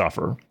he's going to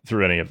suffer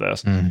through any of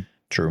this.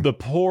 True. The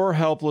poor,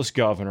 helpless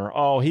governor.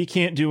 Oh, he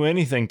can't do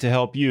anything to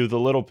help you, the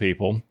little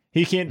people.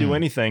 He can't do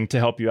anything to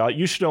help you out.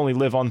 You should only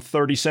live on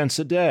 30 cents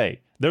a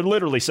day. They're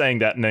literally saying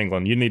that in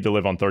England. You need to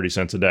live on 30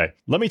 cents a day.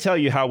 Let me tell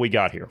you how we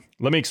got here.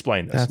 Let me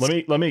explain this.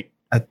 Let me.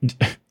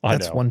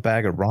 That's one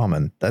bag of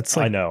ramen. That's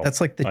like, I know. That's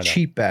like the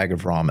cheap bag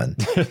of ramen.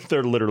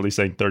 They're literally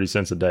saying 30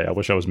 cents a day. I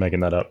wish I was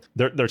making that up.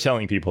 They're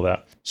telling people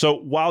that. So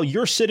while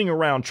you're sitting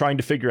around trying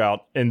to figure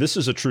out, and this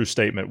is a true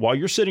statement, while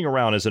you're sitting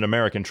around as an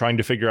American trying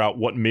to figure out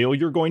what meal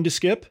you're going to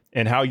skip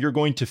and how you're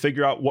going to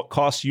figure out what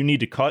costs you need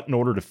to cut in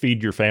order to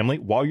feed your family,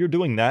 while you're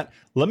doing that,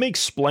 let me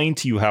explain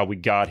to you how we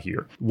got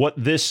here. What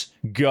this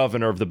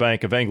governor of the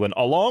Bank of England,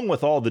 along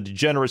with all the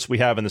degenerates we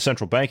have in the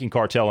central banking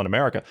cartel in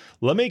America,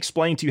 let me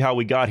explain to you how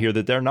we got here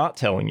that they're not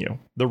telling you.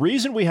 The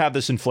reason we have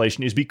this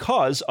inflation is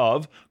because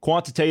of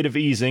quantitative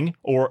easing,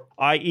 or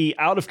i.e.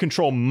 out of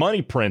control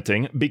money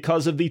printing,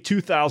 because of the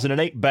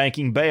 2008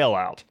 banking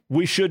bailout.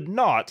 We should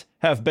not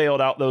have bailed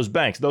out those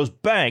banks. Those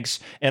banks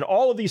and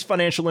all of these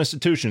financial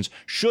institutions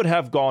should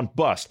have gone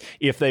bust.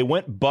 If they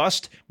went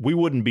bust, we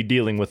wouldn't be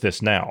dealing with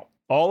this now.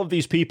 All of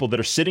these people that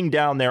are sitting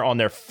down there on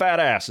their fat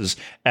asses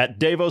at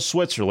Davos,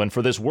 Switzerland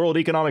for this World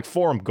Economic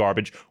Forum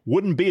garbage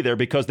wouldn't be there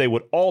because they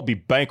would all be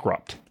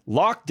bankrupt.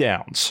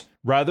 Lockdowns,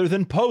 rather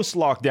than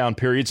post-lockdown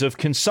periods of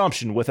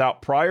consumption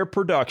without prior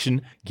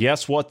production,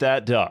 guess what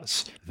that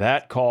does?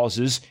 That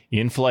causes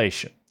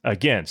inflation.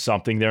 Again,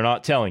 something they're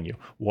not telling you.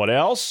 What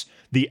else?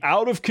 The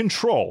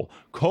out-of-control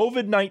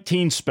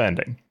COVID-19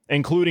 spending,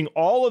 including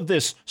all of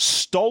this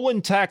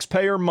stolen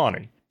taxpayer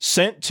money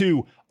sent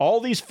to all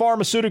these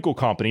pharmaceutical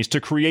companies to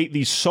create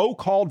these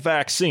so-called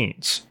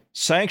vaccines,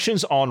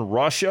 sanctions on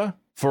Russia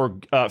for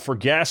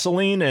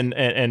gasoline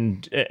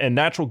and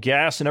natural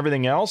gas and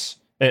everything else,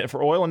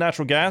 for oil and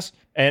natural gas,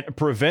 and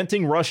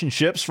preventing Russian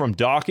ships from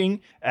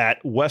docking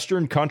at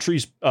Western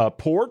countries'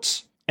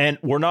 ports. And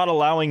we're not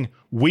allowing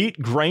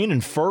wheat, grain,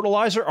 and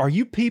fertilizer. Are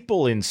you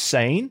people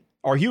insane?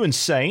 Are you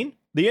insane?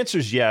 The answer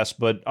is yes,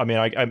 but I mean,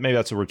 maybe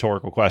that's a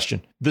rhetorical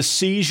question. The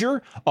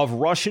seizure of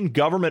Russian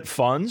government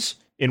funds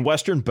in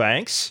Western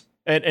banks,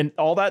 And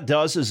all that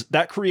does is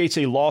that creates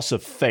a loss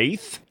of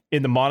faith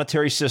in the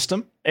monetary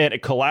system, and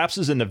it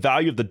collapses in the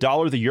value of the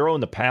dollar, the euro,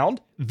 and the pound.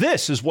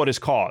 This is what has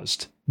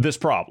caused this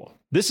problem.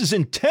 This is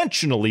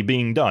intentionally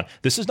being done.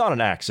 This is not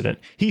an accident.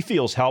 He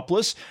feels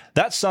helpless.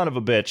 That son of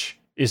a bitch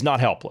is not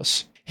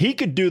helpless. He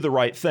could do the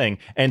right thing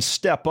and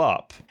step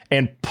up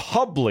and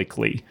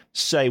publicly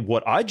say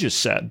what I just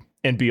said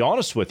and be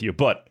honest with you.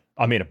 But,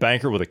 I mean, a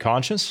banker with a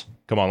conscience?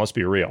 Come on, let's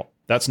be real.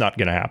 That's not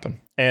going to happen.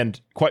 And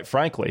quite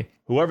frankly,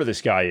 whoever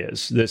this guy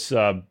is, this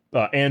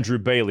Andrew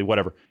Bailey,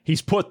 whatever,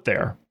 he's put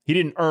there. He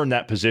didn't earn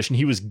that position.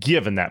 He was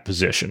given that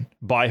position.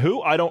 By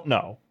who? I don't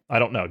know.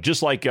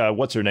 Just like,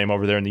 what's her name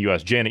over there in the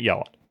U.S., Janet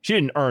Yellen. She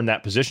didn't earn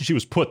that position. She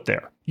was put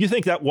there. You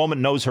think that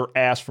woman knows her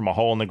ass from a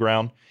hole in the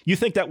ground? You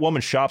think that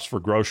woman shops for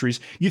groceries?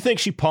 You think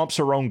she pumps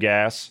her own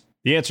gas?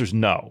 The answer is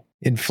no.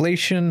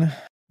 Inflation,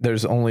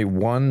 there's only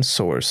one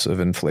source of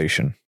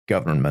inflation: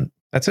 government.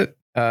 That's it.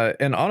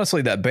 And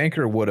honestly, that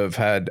banker would have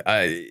had,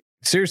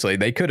 seriously,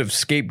 they could have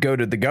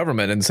scapegoated the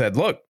government and said,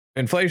 look,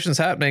 inflation's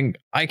happening.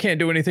 I can't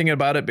do anything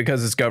about it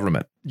because it's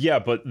government. Yeah,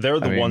 but they're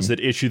the ones that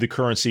issue the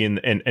currency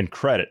and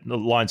credit, the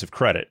lines of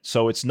credit.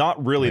 So it's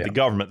not really the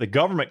government. The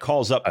government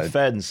calls up the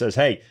Fed and says,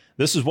 hey,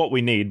 this is what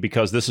we need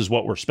because this is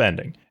what we're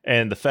spending.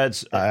 And the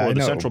Feds or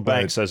the central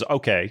bank says,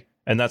 okay,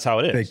 and that's how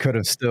it is. They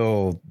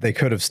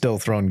could have still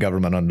thrown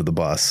government under the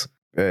bus.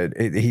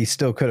 He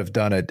still could have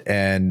done it.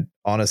 And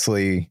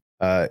honestly,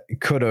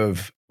 could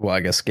have, well,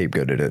 I guess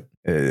scapegoated it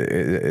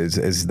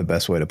is the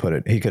best way to put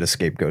it. He could have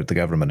scapegoated the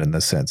government in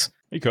this sense.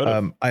 He could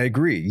have. I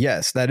agree.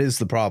 Yes, that is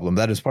the problem.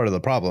 That is part of the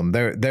problem.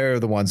 They're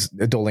the ones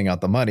doling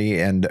out the money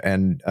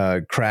and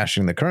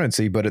crashing the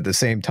currency. But at the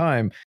same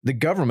time, the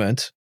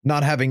government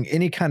not having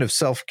any kind of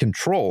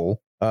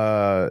self-control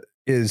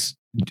is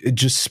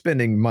just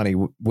spending money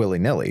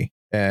willy-nilly,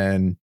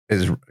 and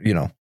is,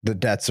 the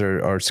debts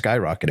are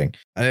skyrocketing.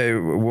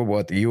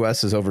 What the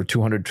U.S. is over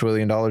 $200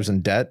 trillion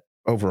in debt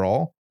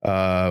overall.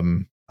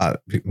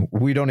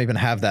 We don't even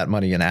have that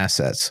money in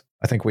assets.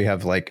 I think we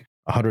have like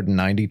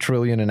 190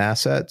 trillion in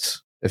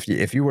assets.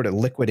 If you were to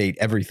liquidate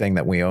everything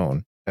that we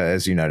own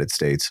as United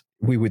States,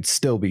 we would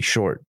still be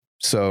short.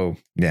 So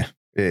yeah,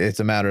 it's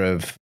a matter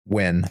of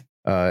when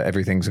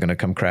everything's going to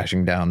come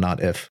crashing down,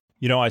 not if.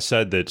 I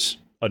said that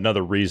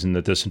another reason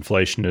that this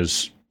inflation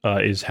is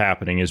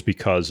happening is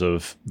because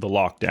of the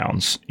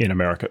lockdowns in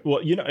America.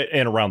 Well,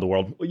 and around the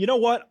world. You know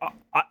what?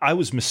 I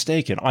was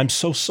mistaken. I'm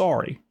so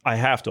sorry. I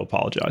have to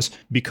apologize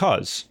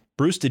because,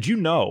 Bruce, did you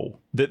know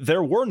that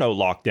there were no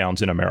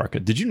lockdowns in America?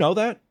 Did you know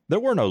that? There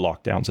were no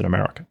lockdowns in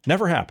America.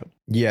 Never happened.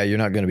 Yeah, you're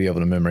not going to be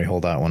able to memory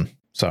hold that one.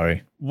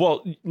 Sorry.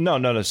 Well,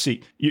 no.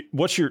 See,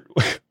 what's your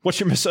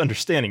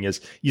misunderstanding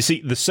is, you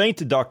see, the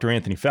saint Dr.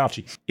 Anthony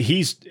Fauci,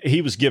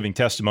 he was giving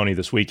testimony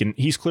this week, and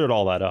he's cleared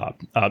all that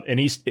up. And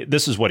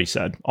this is what he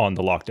said on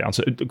the lockdowns.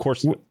 Of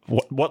course,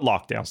 what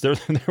lockdowns? There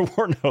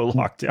were no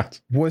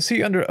lockdowns. Was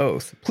he under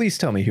oath? Please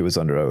tell me he was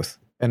under oath,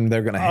 and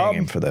they're going to hang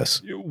him for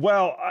this.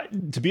 Well,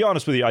 to be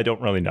honest with you, I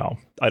don't really know.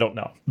 I don't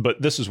know. But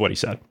this is what he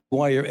said.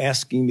 Why you're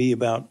asking me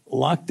about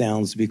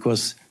lockdowns,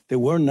 because there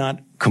were not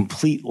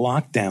complete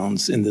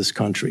lockdowns in this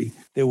country.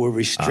 There were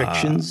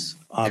restrictions,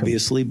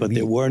 obviously, but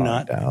there were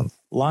not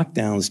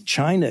lockdowns.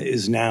 China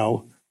is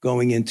now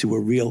going into a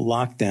real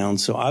lockdown.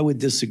 So I would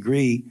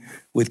disagree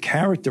with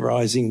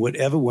characterizing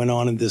whatever went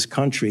on in this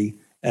country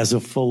as a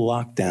full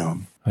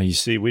lockdown. You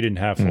see, we didn't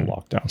have full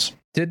lockdowns.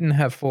 Didn't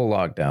have full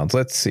lockdowns.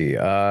 Let's see.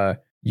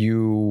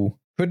 You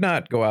could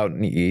not go out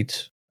and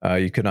eat.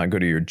 You could not go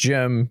to your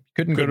gym.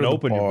 Couldn't go to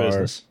open the bar. Your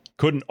business.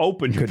 Couldn't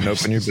open your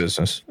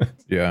business.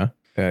 Yeah.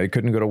 You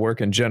couldn't go to work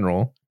in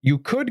general. You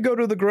could go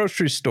to the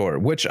grocery store,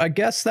 which I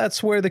guess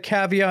that's where the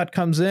caveat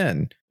comes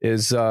in,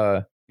 is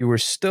you were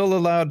still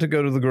allowed to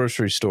go to the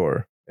grocery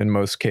store in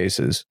most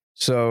cases.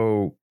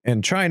 So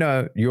in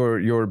China,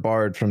 you're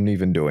barred from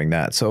even doing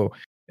that. So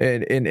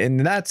in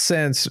that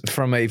sense,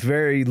 from a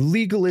very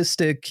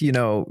legalistic,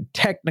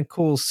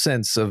 technical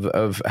sense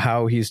of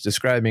how he's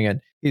describing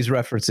it, he's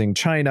referencing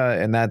China,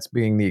 and that's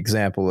being the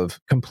example of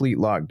complete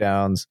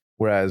lockdowns,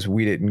 whereas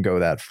we didn't go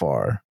that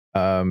far.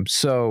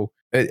 So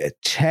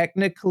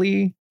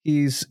technically,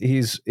 he's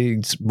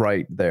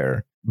right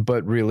there,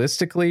 but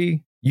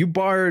realistically, you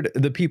barred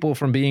the people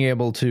from being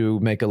able to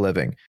make a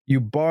living. You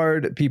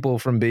barred people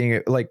from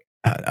being like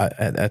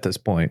at this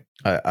point.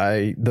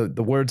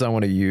 The words I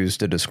want to use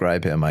to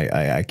describe him,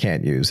 I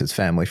can't use. It's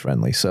family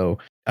friendly. So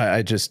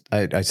I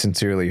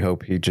sincerely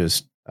hope he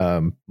just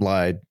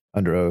lied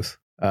under oath.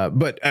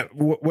 But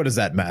what does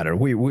that matter?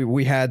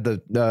 We had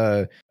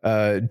the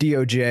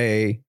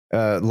DOJ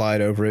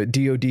lied over it.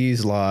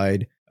 DOD's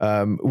lied.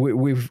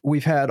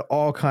 We've had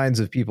all kinds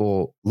of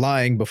people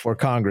lying before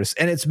Congress,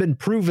 and it's been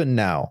proven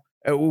now.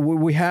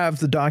 We have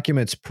the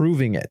documents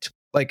proving it.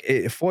 Like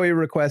FOIA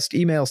requests,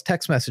 emails,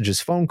 text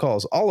messages, phone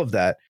calls, all of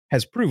that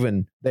has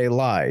proven they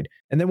lied.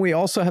 And then we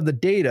also have the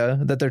data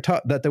that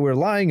that they were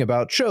lying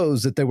about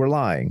shows that they were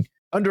lying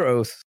under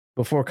oath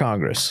before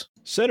Congress.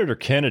 Senator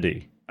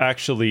Kennedy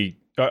actually,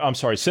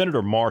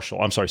 Senator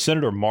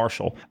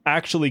Marshall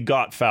actually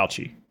got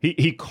Fauci.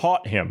 He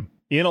caught him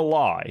in a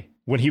lie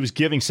when he was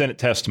giving Senate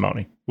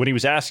testimony, when he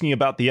was asking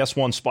about the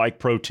S1 spike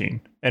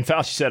protein, and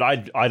Fauci said,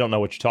 I don't know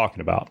what you're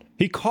talking about.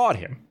 He caught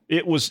him.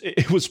 It was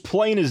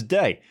plain as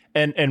day.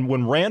 And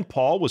when Rand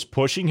Paul was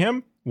pushing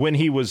him, when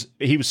he was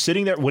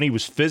sitting there, when he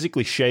was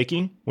physically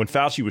shaking, when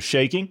Fauci was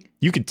shaking,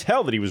 you could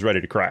tell that he was ready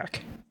to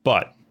crack.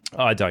 But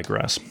I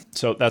digress.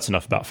 So that's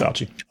enough about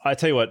Fauci. I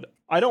tell you what,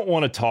 I don't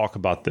want to talk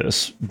about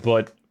this,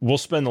 but we'll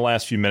spend the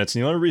last few minutes.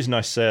 And the only reason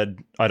I said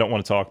I don't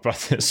want to talk about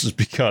this is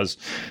because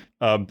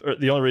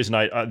the only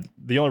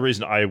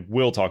reason I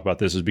will talk about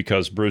this is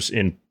because, Bruce,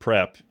 in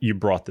prep, you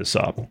brought this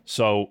up.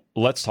 So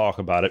let's talk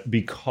about it,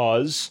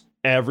 because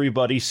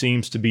everybody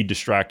seems to be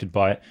distracted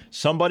by it.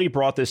 Somebody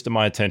brought this to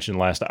my attention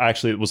last night.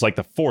 Actually, it was like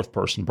the fourth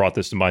person brought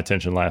this to my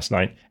attention last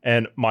night.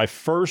 And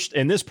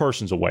this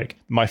person's awake.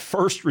 My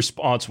first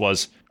response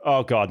was,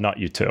 oh God, not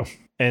you too.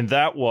 And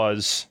that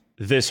was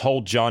this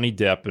whole Johnny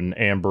Depp and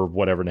Amber,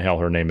 whatever the hell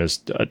her name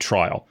is,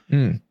 trial.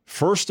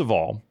 First of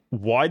all,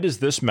 why does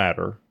this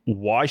matter?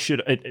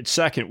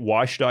 Second,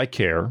 why should I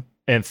care?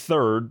 And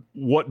third,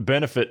 what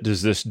benefit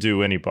does this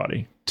do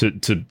anybody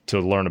to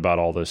learn about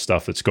all this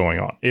stuff that's going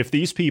on? If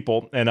these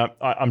people, and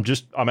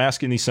I'm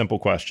asking these simple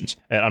questions,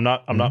 and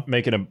I'm not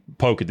making a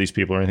poke at these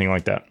people or anything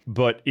like that.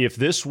 But if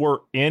this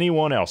were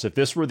anyone else, if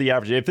this were the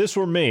average, if this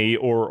were me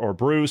or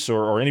Bruce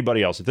or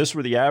anybody else, if this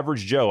were the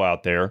average Joe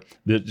out there,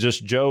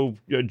 just John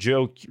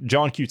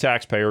Q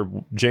taxpayer,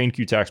 Jane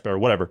Q taxpayer,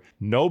 whatever,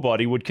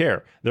 nobody would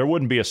care. There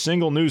wouldn't be a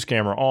single news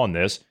camera on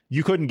this.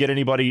 You couldn't get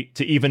anybody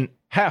to even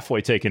halfway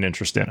take an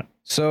interest in it.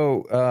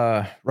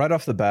 So right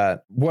off the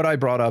bat, what I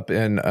brought up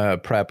in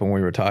prep when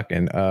we were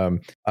talking,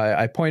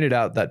 I pointed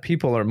out that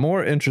people are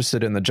more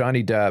interested in the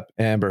Johnny Depp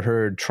Amber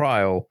Heard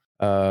trial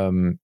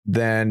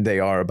than they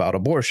are about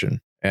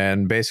abortion.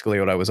 And basically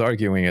what I was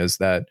arguing is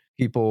that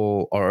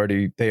people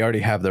already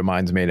have their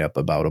minds made up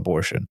about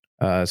abortion.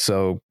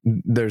 So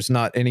there's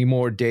not any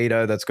more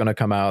data that's going to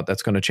come out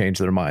that's going to change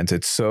their minds.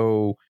 It's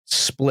so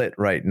split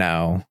right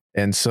now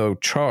and so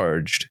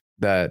charged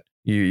that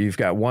you've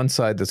got one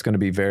side that's going to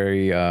be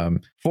very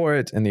for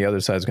it, and the other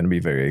side is going to be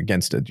very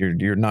against it.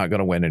 You're not going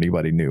to win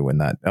anybody new in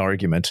that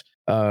argument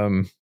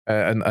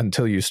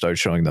until you start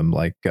showing them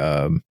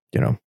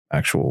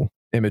actual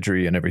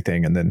imagery and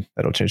everything, and then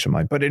that'll change their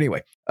mind. But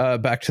anyway,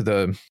 back to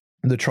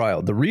the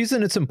trial. The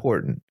reason it's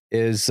important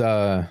is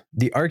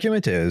the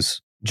argument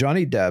is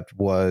Johnny Depp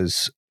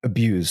was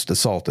abused,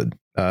 assaulted,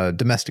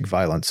 domestic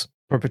violence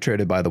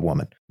perpetrated by the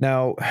woman.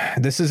 Now,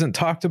 this isn't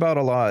talked about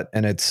a lot,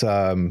 and it's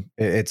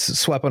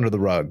swept under the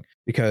rug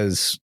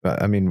because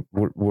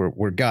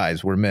we're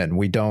guys, we're men.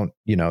 We don't,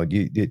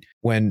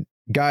 when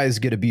guys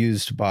get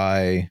abused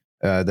by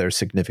their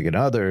significant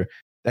other,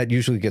 that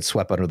usually gets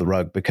swept under the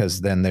rug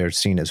because then they're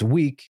seen as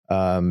weak,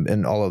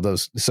 and all of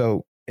those.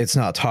 So it's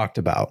not talked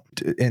about.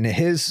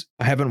 I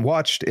haven't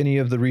watched any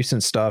of the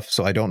recent stuff,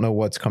 so I don't know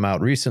what's come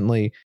out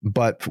recently.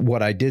 But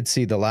what I did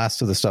see, the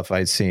last of the stuff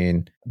I'd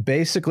seen,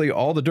 basically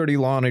all the dirty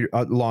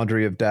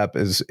laundry of Depp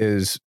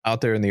is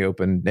out there in the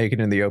open, naked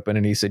in the open.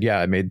 And he said, yeah,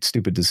 I made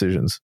stupid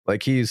decisions.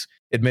 Like, he's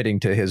admitting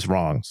to his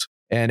wrongs.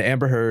 And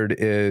Amber Heard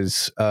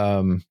is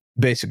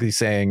basically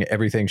saying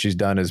everything she's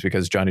done is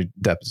because Johnny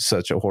Depp is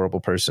such a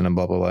horrible person and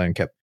blah, blah, blah, and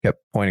kept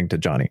pointing to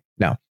Johnny.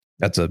 Now,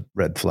 that's a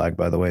red flag,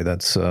 by the way.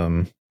 That's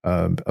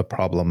a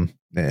problem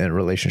in a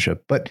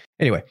relationship. But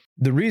anyway,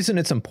 the reason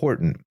it's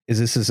important is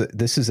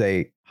this is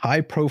a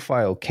high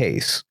profile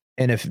case.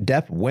 And if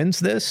Depp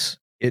wins this,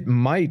 it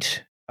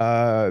might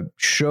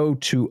show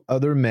to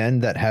other men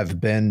that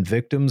have been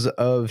victims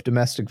of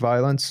domestic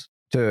violence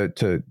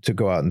to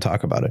go out and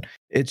talk about it.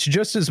 It's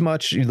just as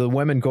much the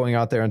women going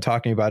out there and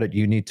talking about it.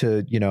 You need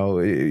to,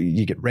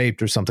 you get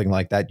raped or something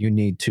like that, you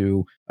need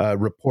to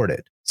report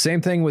it.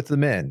 Same thing with the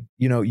men.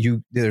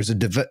 There's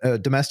a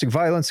domestic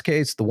violence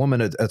case, the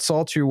woman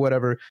assaults you or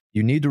whatever,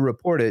 you need to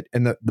report it.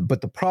 But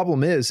the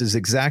problem is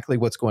exactly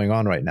what's going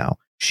on right now.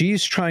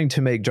 She's trying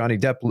to make Johnny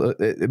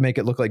Depp make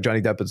it look like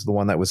Johnny Depp is the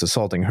one that was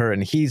assaulting her,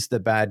 and he's the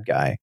bad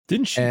guy.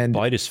 Didn't she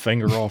bite his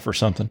finger off or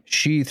something?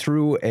 She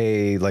threw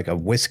a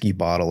whiskey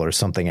bottle or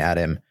something at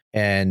him,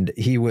 and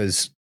he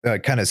was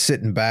kind of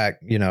sitting back,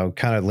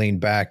 kind of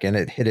leaned back, and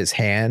it hit his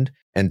hand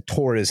and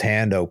tore his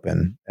hand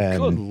open. And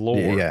good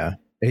Lord. Yeah.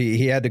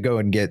 He had to go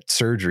and get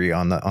surgery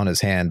on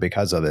his hand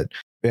because of it.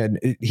 And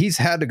he's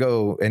had to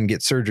go and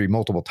get surgery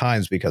multiple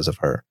times because of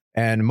her.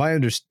 And my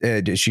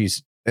understanding,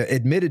 she's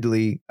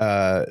admittedly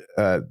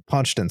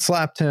punched and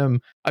slapped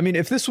him. I mean,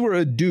 if this were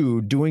a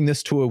dude doing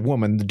this to a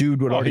woman, the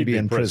dude would already be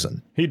in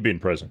prison. He'd be in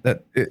prison.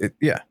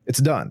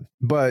 It's done.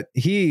 But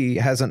he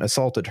hasn't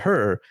assaulted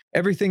her.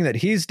 Everything that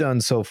he's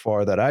done so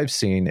far that I've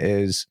seen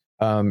is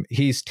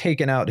he's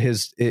taken out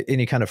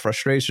any kind of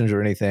frustrations or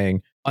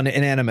anything on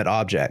inanimate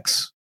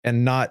objects,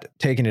 and not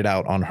taking it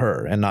out on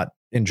her and not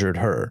injured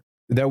her.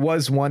 There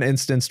was one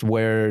instance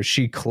where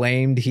she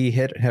claimed he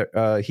hit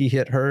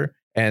her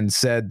and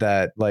said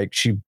that like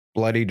she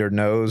bloodied her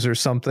nose or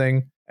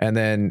something. And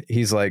then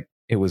he's like,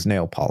 it was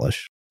nail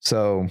polish.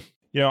 So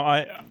You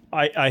know,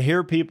 I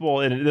hear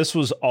people, and this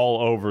was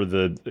all over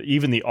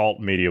even the alt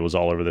media was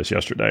all over this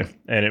yesterday,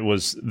 and it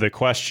was the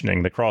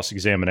questioning, the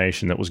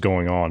cross-examination that was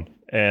going on.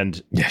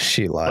 And yeah,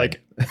 she lied.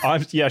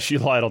 She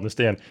lied on the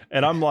stand.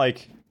 And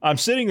I'm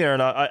sitting there,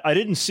 and I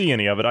didn't see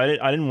any of it.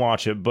 I didn't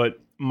watch it, but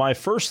my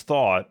first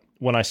thought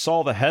when I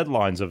saw the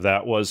headlines of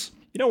that was,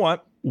 you know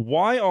what?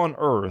 Why on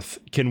earth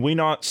can we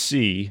not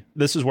see,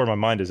 this is where my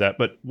mind is at,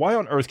 but why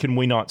on earth can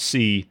we not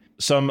see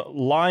some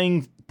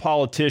lying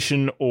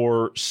politician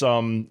or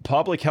some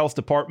public health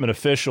department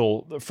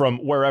official from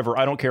wherever,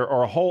 I don't care,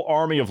 or a whole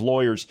army of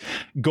lawyers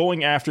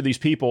going after these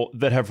people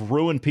that have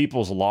ruined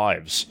people's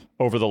lives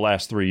over the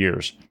last 3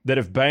 years, that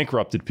have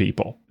bankrupted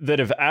people, that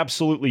have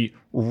absolutely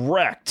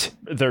wrecked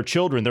their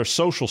children, their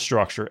social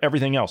structure,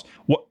 everything else.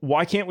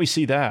 Why can't we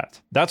see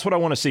that? That's what I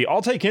want to see.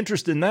 I'll take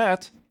interest in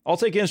that.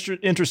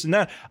 Interest in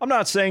that. I'm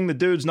not saying the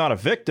dude's not a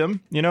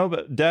victim,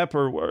 but Depp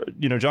or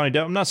Johnny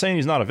Depp. I'm not saying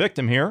he's not a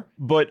victim here,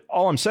 but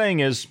all I'm saying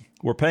is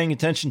we're paying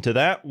attention to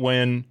that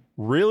when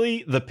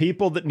really the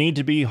people that need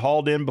to be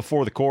hauled in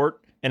before the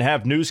court and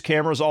have news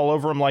cameras all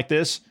over them like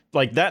this,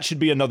 like that should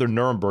be another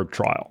Nuremberg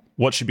trial.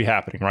 What should be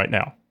happening right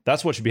now?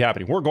 That's what should be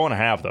happening. We're going to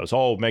have those.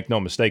 Oh, make no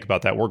mistake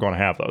about that. We're going to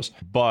have those,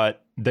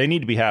 but they need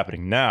to be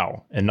happening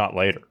now and not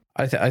later.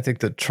 I think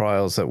the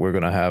trials that we're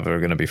going to have are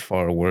going to be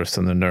far worse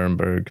than the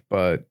Nuremberg,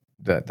 but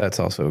that's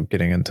also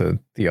getting into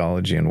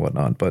theology and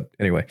whatnot. But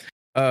anyway,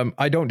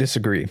 I don't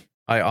disagree.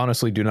 I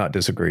honestly do not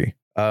disagree.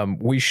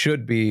 We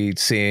should be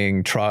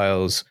seeing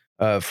trials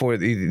for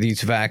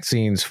these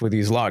vaccines, for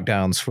these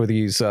lockdowns, for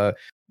these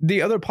the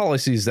other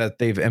policies that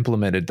they've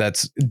implemented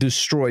that's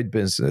destroyed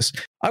business.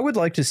 I would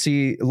like to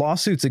see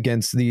lawsuits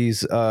against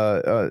these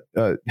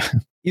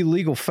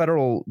illegal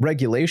federal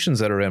regulations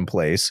that are in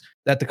place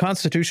that the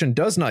Constitution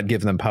does not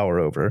give them power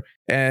over,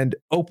 and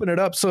open it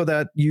up so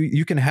that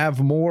you can have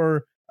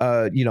more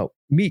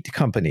meat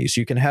companies.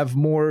 You can have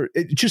more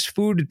just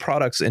food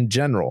products in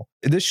general.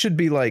 This should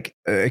be like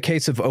a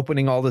case of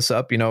opening all this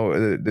up,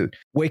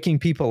 waking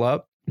people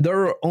up.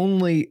 There are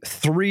only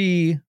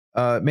 3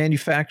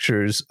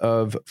 manufacturers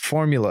of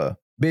formula,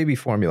 baby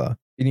formula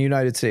in the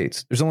United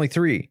States. There's only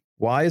 3.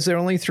 Why is there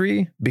only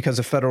 3? Because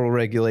of federal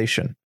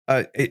regulation.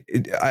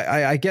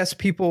 I guess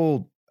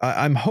people,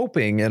 I'm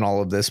hoping in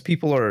all of this,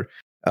 people are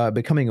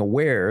becoming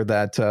aware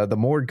that the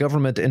more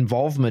government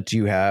involvement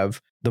you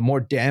have, the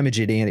more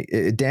damaging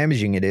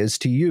it is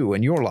to you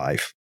and your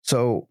life.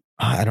 So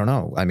I don't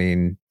know. I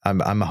mean,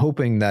 I'm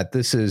hoping that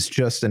this is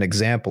just an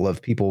example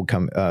of people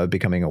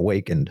becoming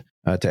awakened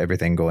to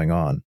everything going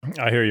on.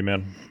 I hear you,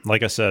 man.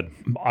 Like I said,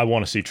 I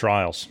want to see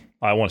trials.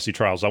 I want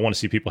to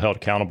see people held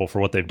accountable for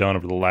what they've done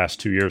over the last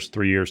 2 years,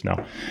 3 years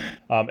now.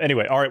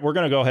 Anyway, all right, we're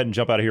going to go ahead and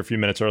jump out of here a few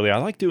minutes early. I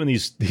like doing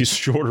these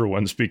shorter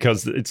ones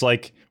because it's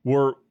like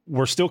we're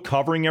still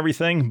covering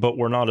everything, but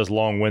we're not as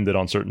long-winded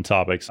on certain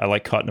topics. I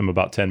like cutting them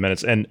about 10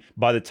 minutes. And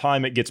by the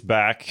time it gets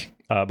back,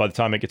 and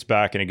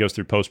it goes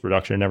through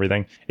post-production and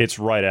everything, it's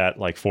right at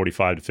like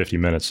 45 to 50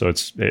 minutes. So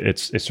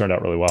it's turned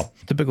out really well.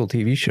 Typical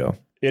TV show.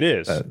 It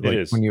is. It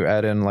is. When you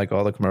add in like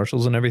all the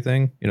commercials and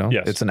everything,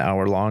 yes. It's an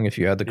hour long if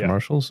you add the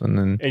commercials.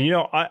 And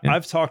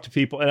I've talked to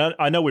people, and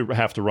I know we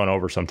have to run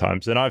over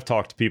sometimes, and I've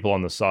talked to people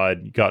on the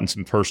side, gotten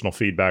some personal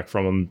feedback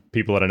from them,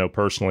 people that I know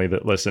personally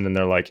that listen, and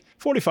they're like,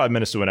 45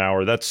 minutes to an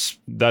hour, that's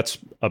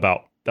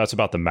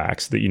about the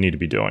max that you need to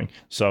be doing.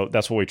 So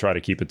that's what we try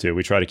to keep it to.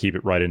 We try to keep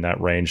it right in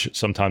that range,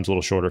 sometimes a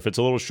little shorter. If it's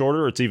a little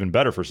shorter, it's even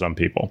better for some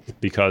people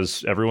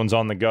because everyone's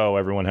on the go.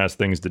 Everyone has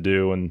things to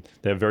do and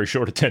they have very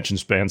short attention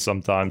spans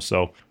sometimes.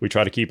 So we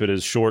try to keep it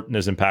as short and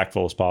as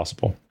impactful as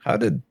possible. How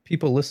did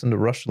people listen to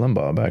Rush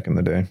Limbaugh back in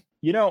the day?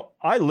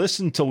 I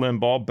listened to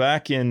Limbaugh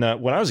back in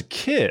when I was a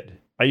kid.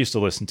 I used to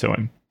listen to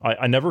him.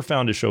 I never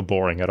found his show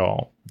boring at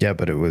all. Yeah,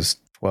 but it was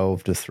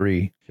 12 to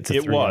 3. It's a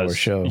 3-hour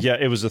show. Yeah,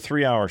 it was a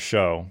 3-hour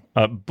show.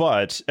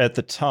 But at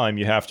the time,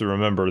 you have to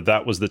remember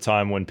that was the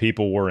time when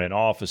people were in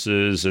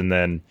offices, and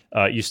then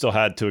you still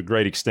had, to a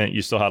great extent,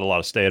 you still had a lot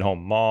of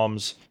stay-at-home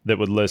moms that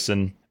would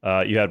listen.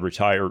 You had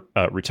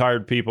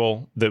retired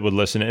people that would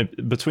listen.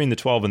 Between the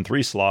 12 and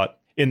 3 slot,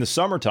 in the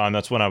summertime,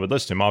 that's when I would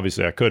listen to him.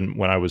 Obviously, I couldn't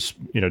when I was,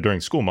 during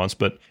school months,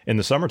 but in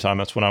the summertime,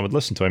 that's when I would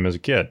listen to him as a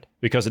kid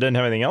because I didn't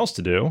have anything else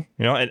to do.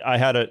 And I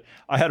had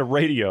a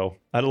radio.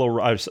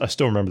 I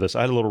still remember this.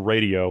 I had a little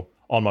radio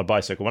on my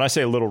bicycle. When I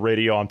say a little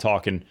radio, I'm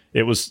talking,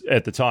 it was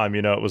at the time,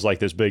 it was like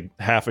this big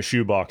half a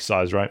shoebox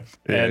size, right?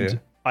 Yeah.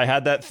 I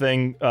had that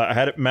thing, I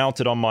had it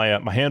mounted on my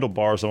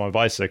handlebars on my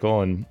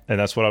bicycle, and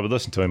that's what I would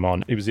listen to him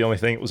on. It was the only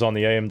thing that was on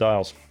the AM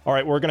dials. All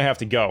right, we're going to have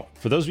to go.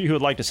 For those of you who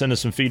would like to send us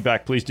some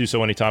feedback, please do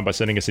so anytime by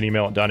sending us an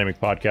email at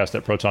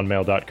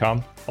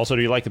dynamicpodcast@protonmail.com. Also,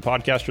 do you like the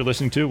podcast you're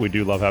listening to? We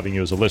do love having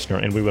you as a listener,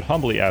 and we would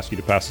humbly ask you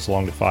to pass this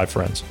along to 5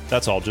 friends.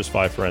 That's all, just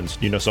 5 friends.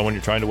 You know someone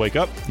you're trying to wake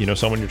up? You know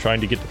someone you're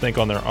trying to get to think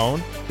on their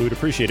own? We would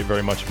appreciate it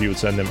very much if you would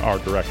send them our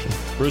direction.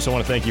 Bruce, I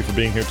want to thank you for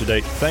being here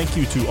today. Thank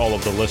you to all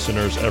of the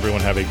listeners.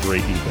 Everyone have a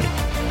great evening.